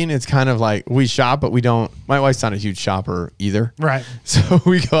shopping, it's kind of like we shop, but we don't. My wife's not a huge shopper either, right? So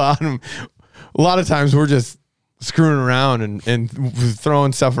we go out and a lot of times we're just screwing around and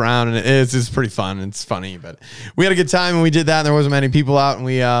throwing stuff around, and it's just pretty fun. It's funny, but we had a good time and we did that, and there wasn't many people out, and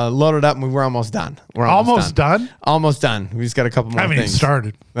we loaded up and we were almost done. We're almost done. Almost done. We just got a couple more things. Even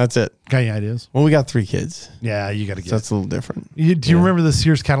started. That's it. Got any ideas? Well, we got 3 kids. Yeah, you got to get. So that's a little different. Do you remember the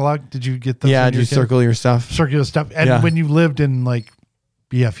Sears catalog? Did you get those? Yeah, did you circle your stuff? Circle your stuff. And when you lived in like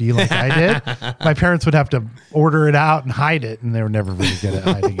BFE like I did, my parents would have to order it out and hide it, and they were never really good at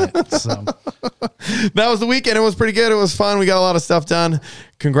hiding it. So that was the weekend. It was pretty good. It was fun. We got a lot of stuff done.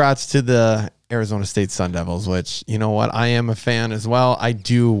 Congrats to the Arizona State Sun Devils, which, you know what, I am a fan as well. I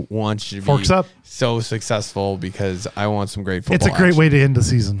do want you to be so successful because I want some great football. It's a great way to end the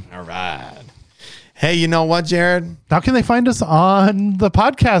season. All right. Hey, you know what, Jared? How can they find us on the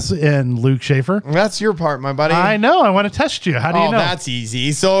podcast in Luke Schaefer? That's your part, my buddy. I know. I want to test you. How do you know? That's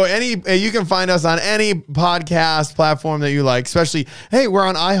easy. So you can find us on any podcast platform that you like, especially, hey, we're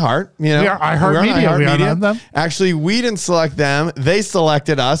on iHeart. We are iHeartMedia. We are on them. Actually, we didn't select them. They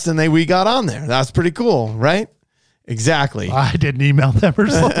selected us, and we got on there. That's pretty cool, right? Exactly. I didn't email them or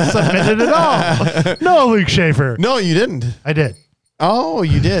submit it at all. No, Luke Schaefer. No, you didn't. I did. Oh,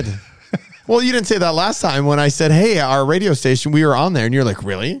 you did. Well, you didn't say that last time when I said, hey, our radio station, we were on there. And you're like,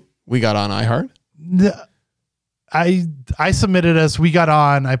 really? We got on iHeart? I submitted us. We got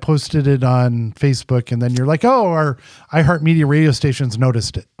on. I posted it on Facebook, and then you're like, "Oh, our iHeartMedia radio stations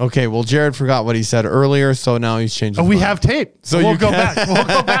noticed it." Okay, well, Jared forgot what he said earlier, so now he's changed. We have tape, so we'll go back. We'll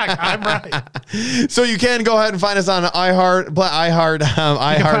go back. I'm right. So you can go ahead and find us on iHeart podcast,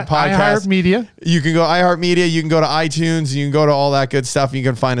 iHeartMedia. You can go iHeartMedia. You can go to iTunes. You can go to all that good stuff. You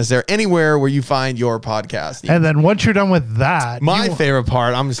can find us there anywhere where you find your podcast. And then once you're done with that, my favorite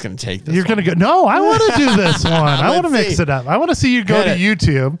part, I'm just going to take this. You're going to go. No, I want to do this one. I want to mix it up. I want to see you go to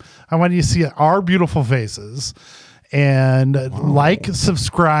YouTube. I want you to see our beautiful faces and like,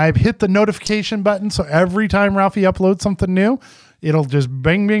 subscribe, hit the notification button. So every time Ralphie uploads something new, it'll just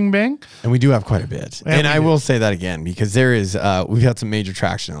bing, bing, bing. And we do have quite a bit. And I will say that again, because there is, we've had some major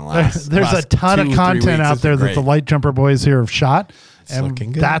traction in the last. There's a ton of content out there that the Light Jumper boys here have shot.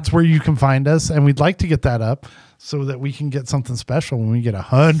 And that's where you can find us. And we'd like to get that up so that we can get something special when we get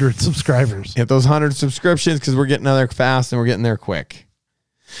 100 subscribers. Get those 100 subscriptions because we're getting there fast and we're getting there quick.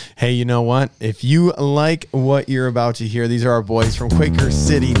 Hey, you know what? If you like what you're about to hear, these are our boys from Quaker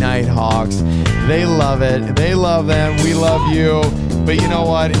City Nighthawks. They love it. They love them. We love you. But you know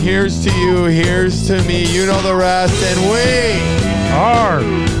what? Here's to you. Here's to me. You know the rest. And we are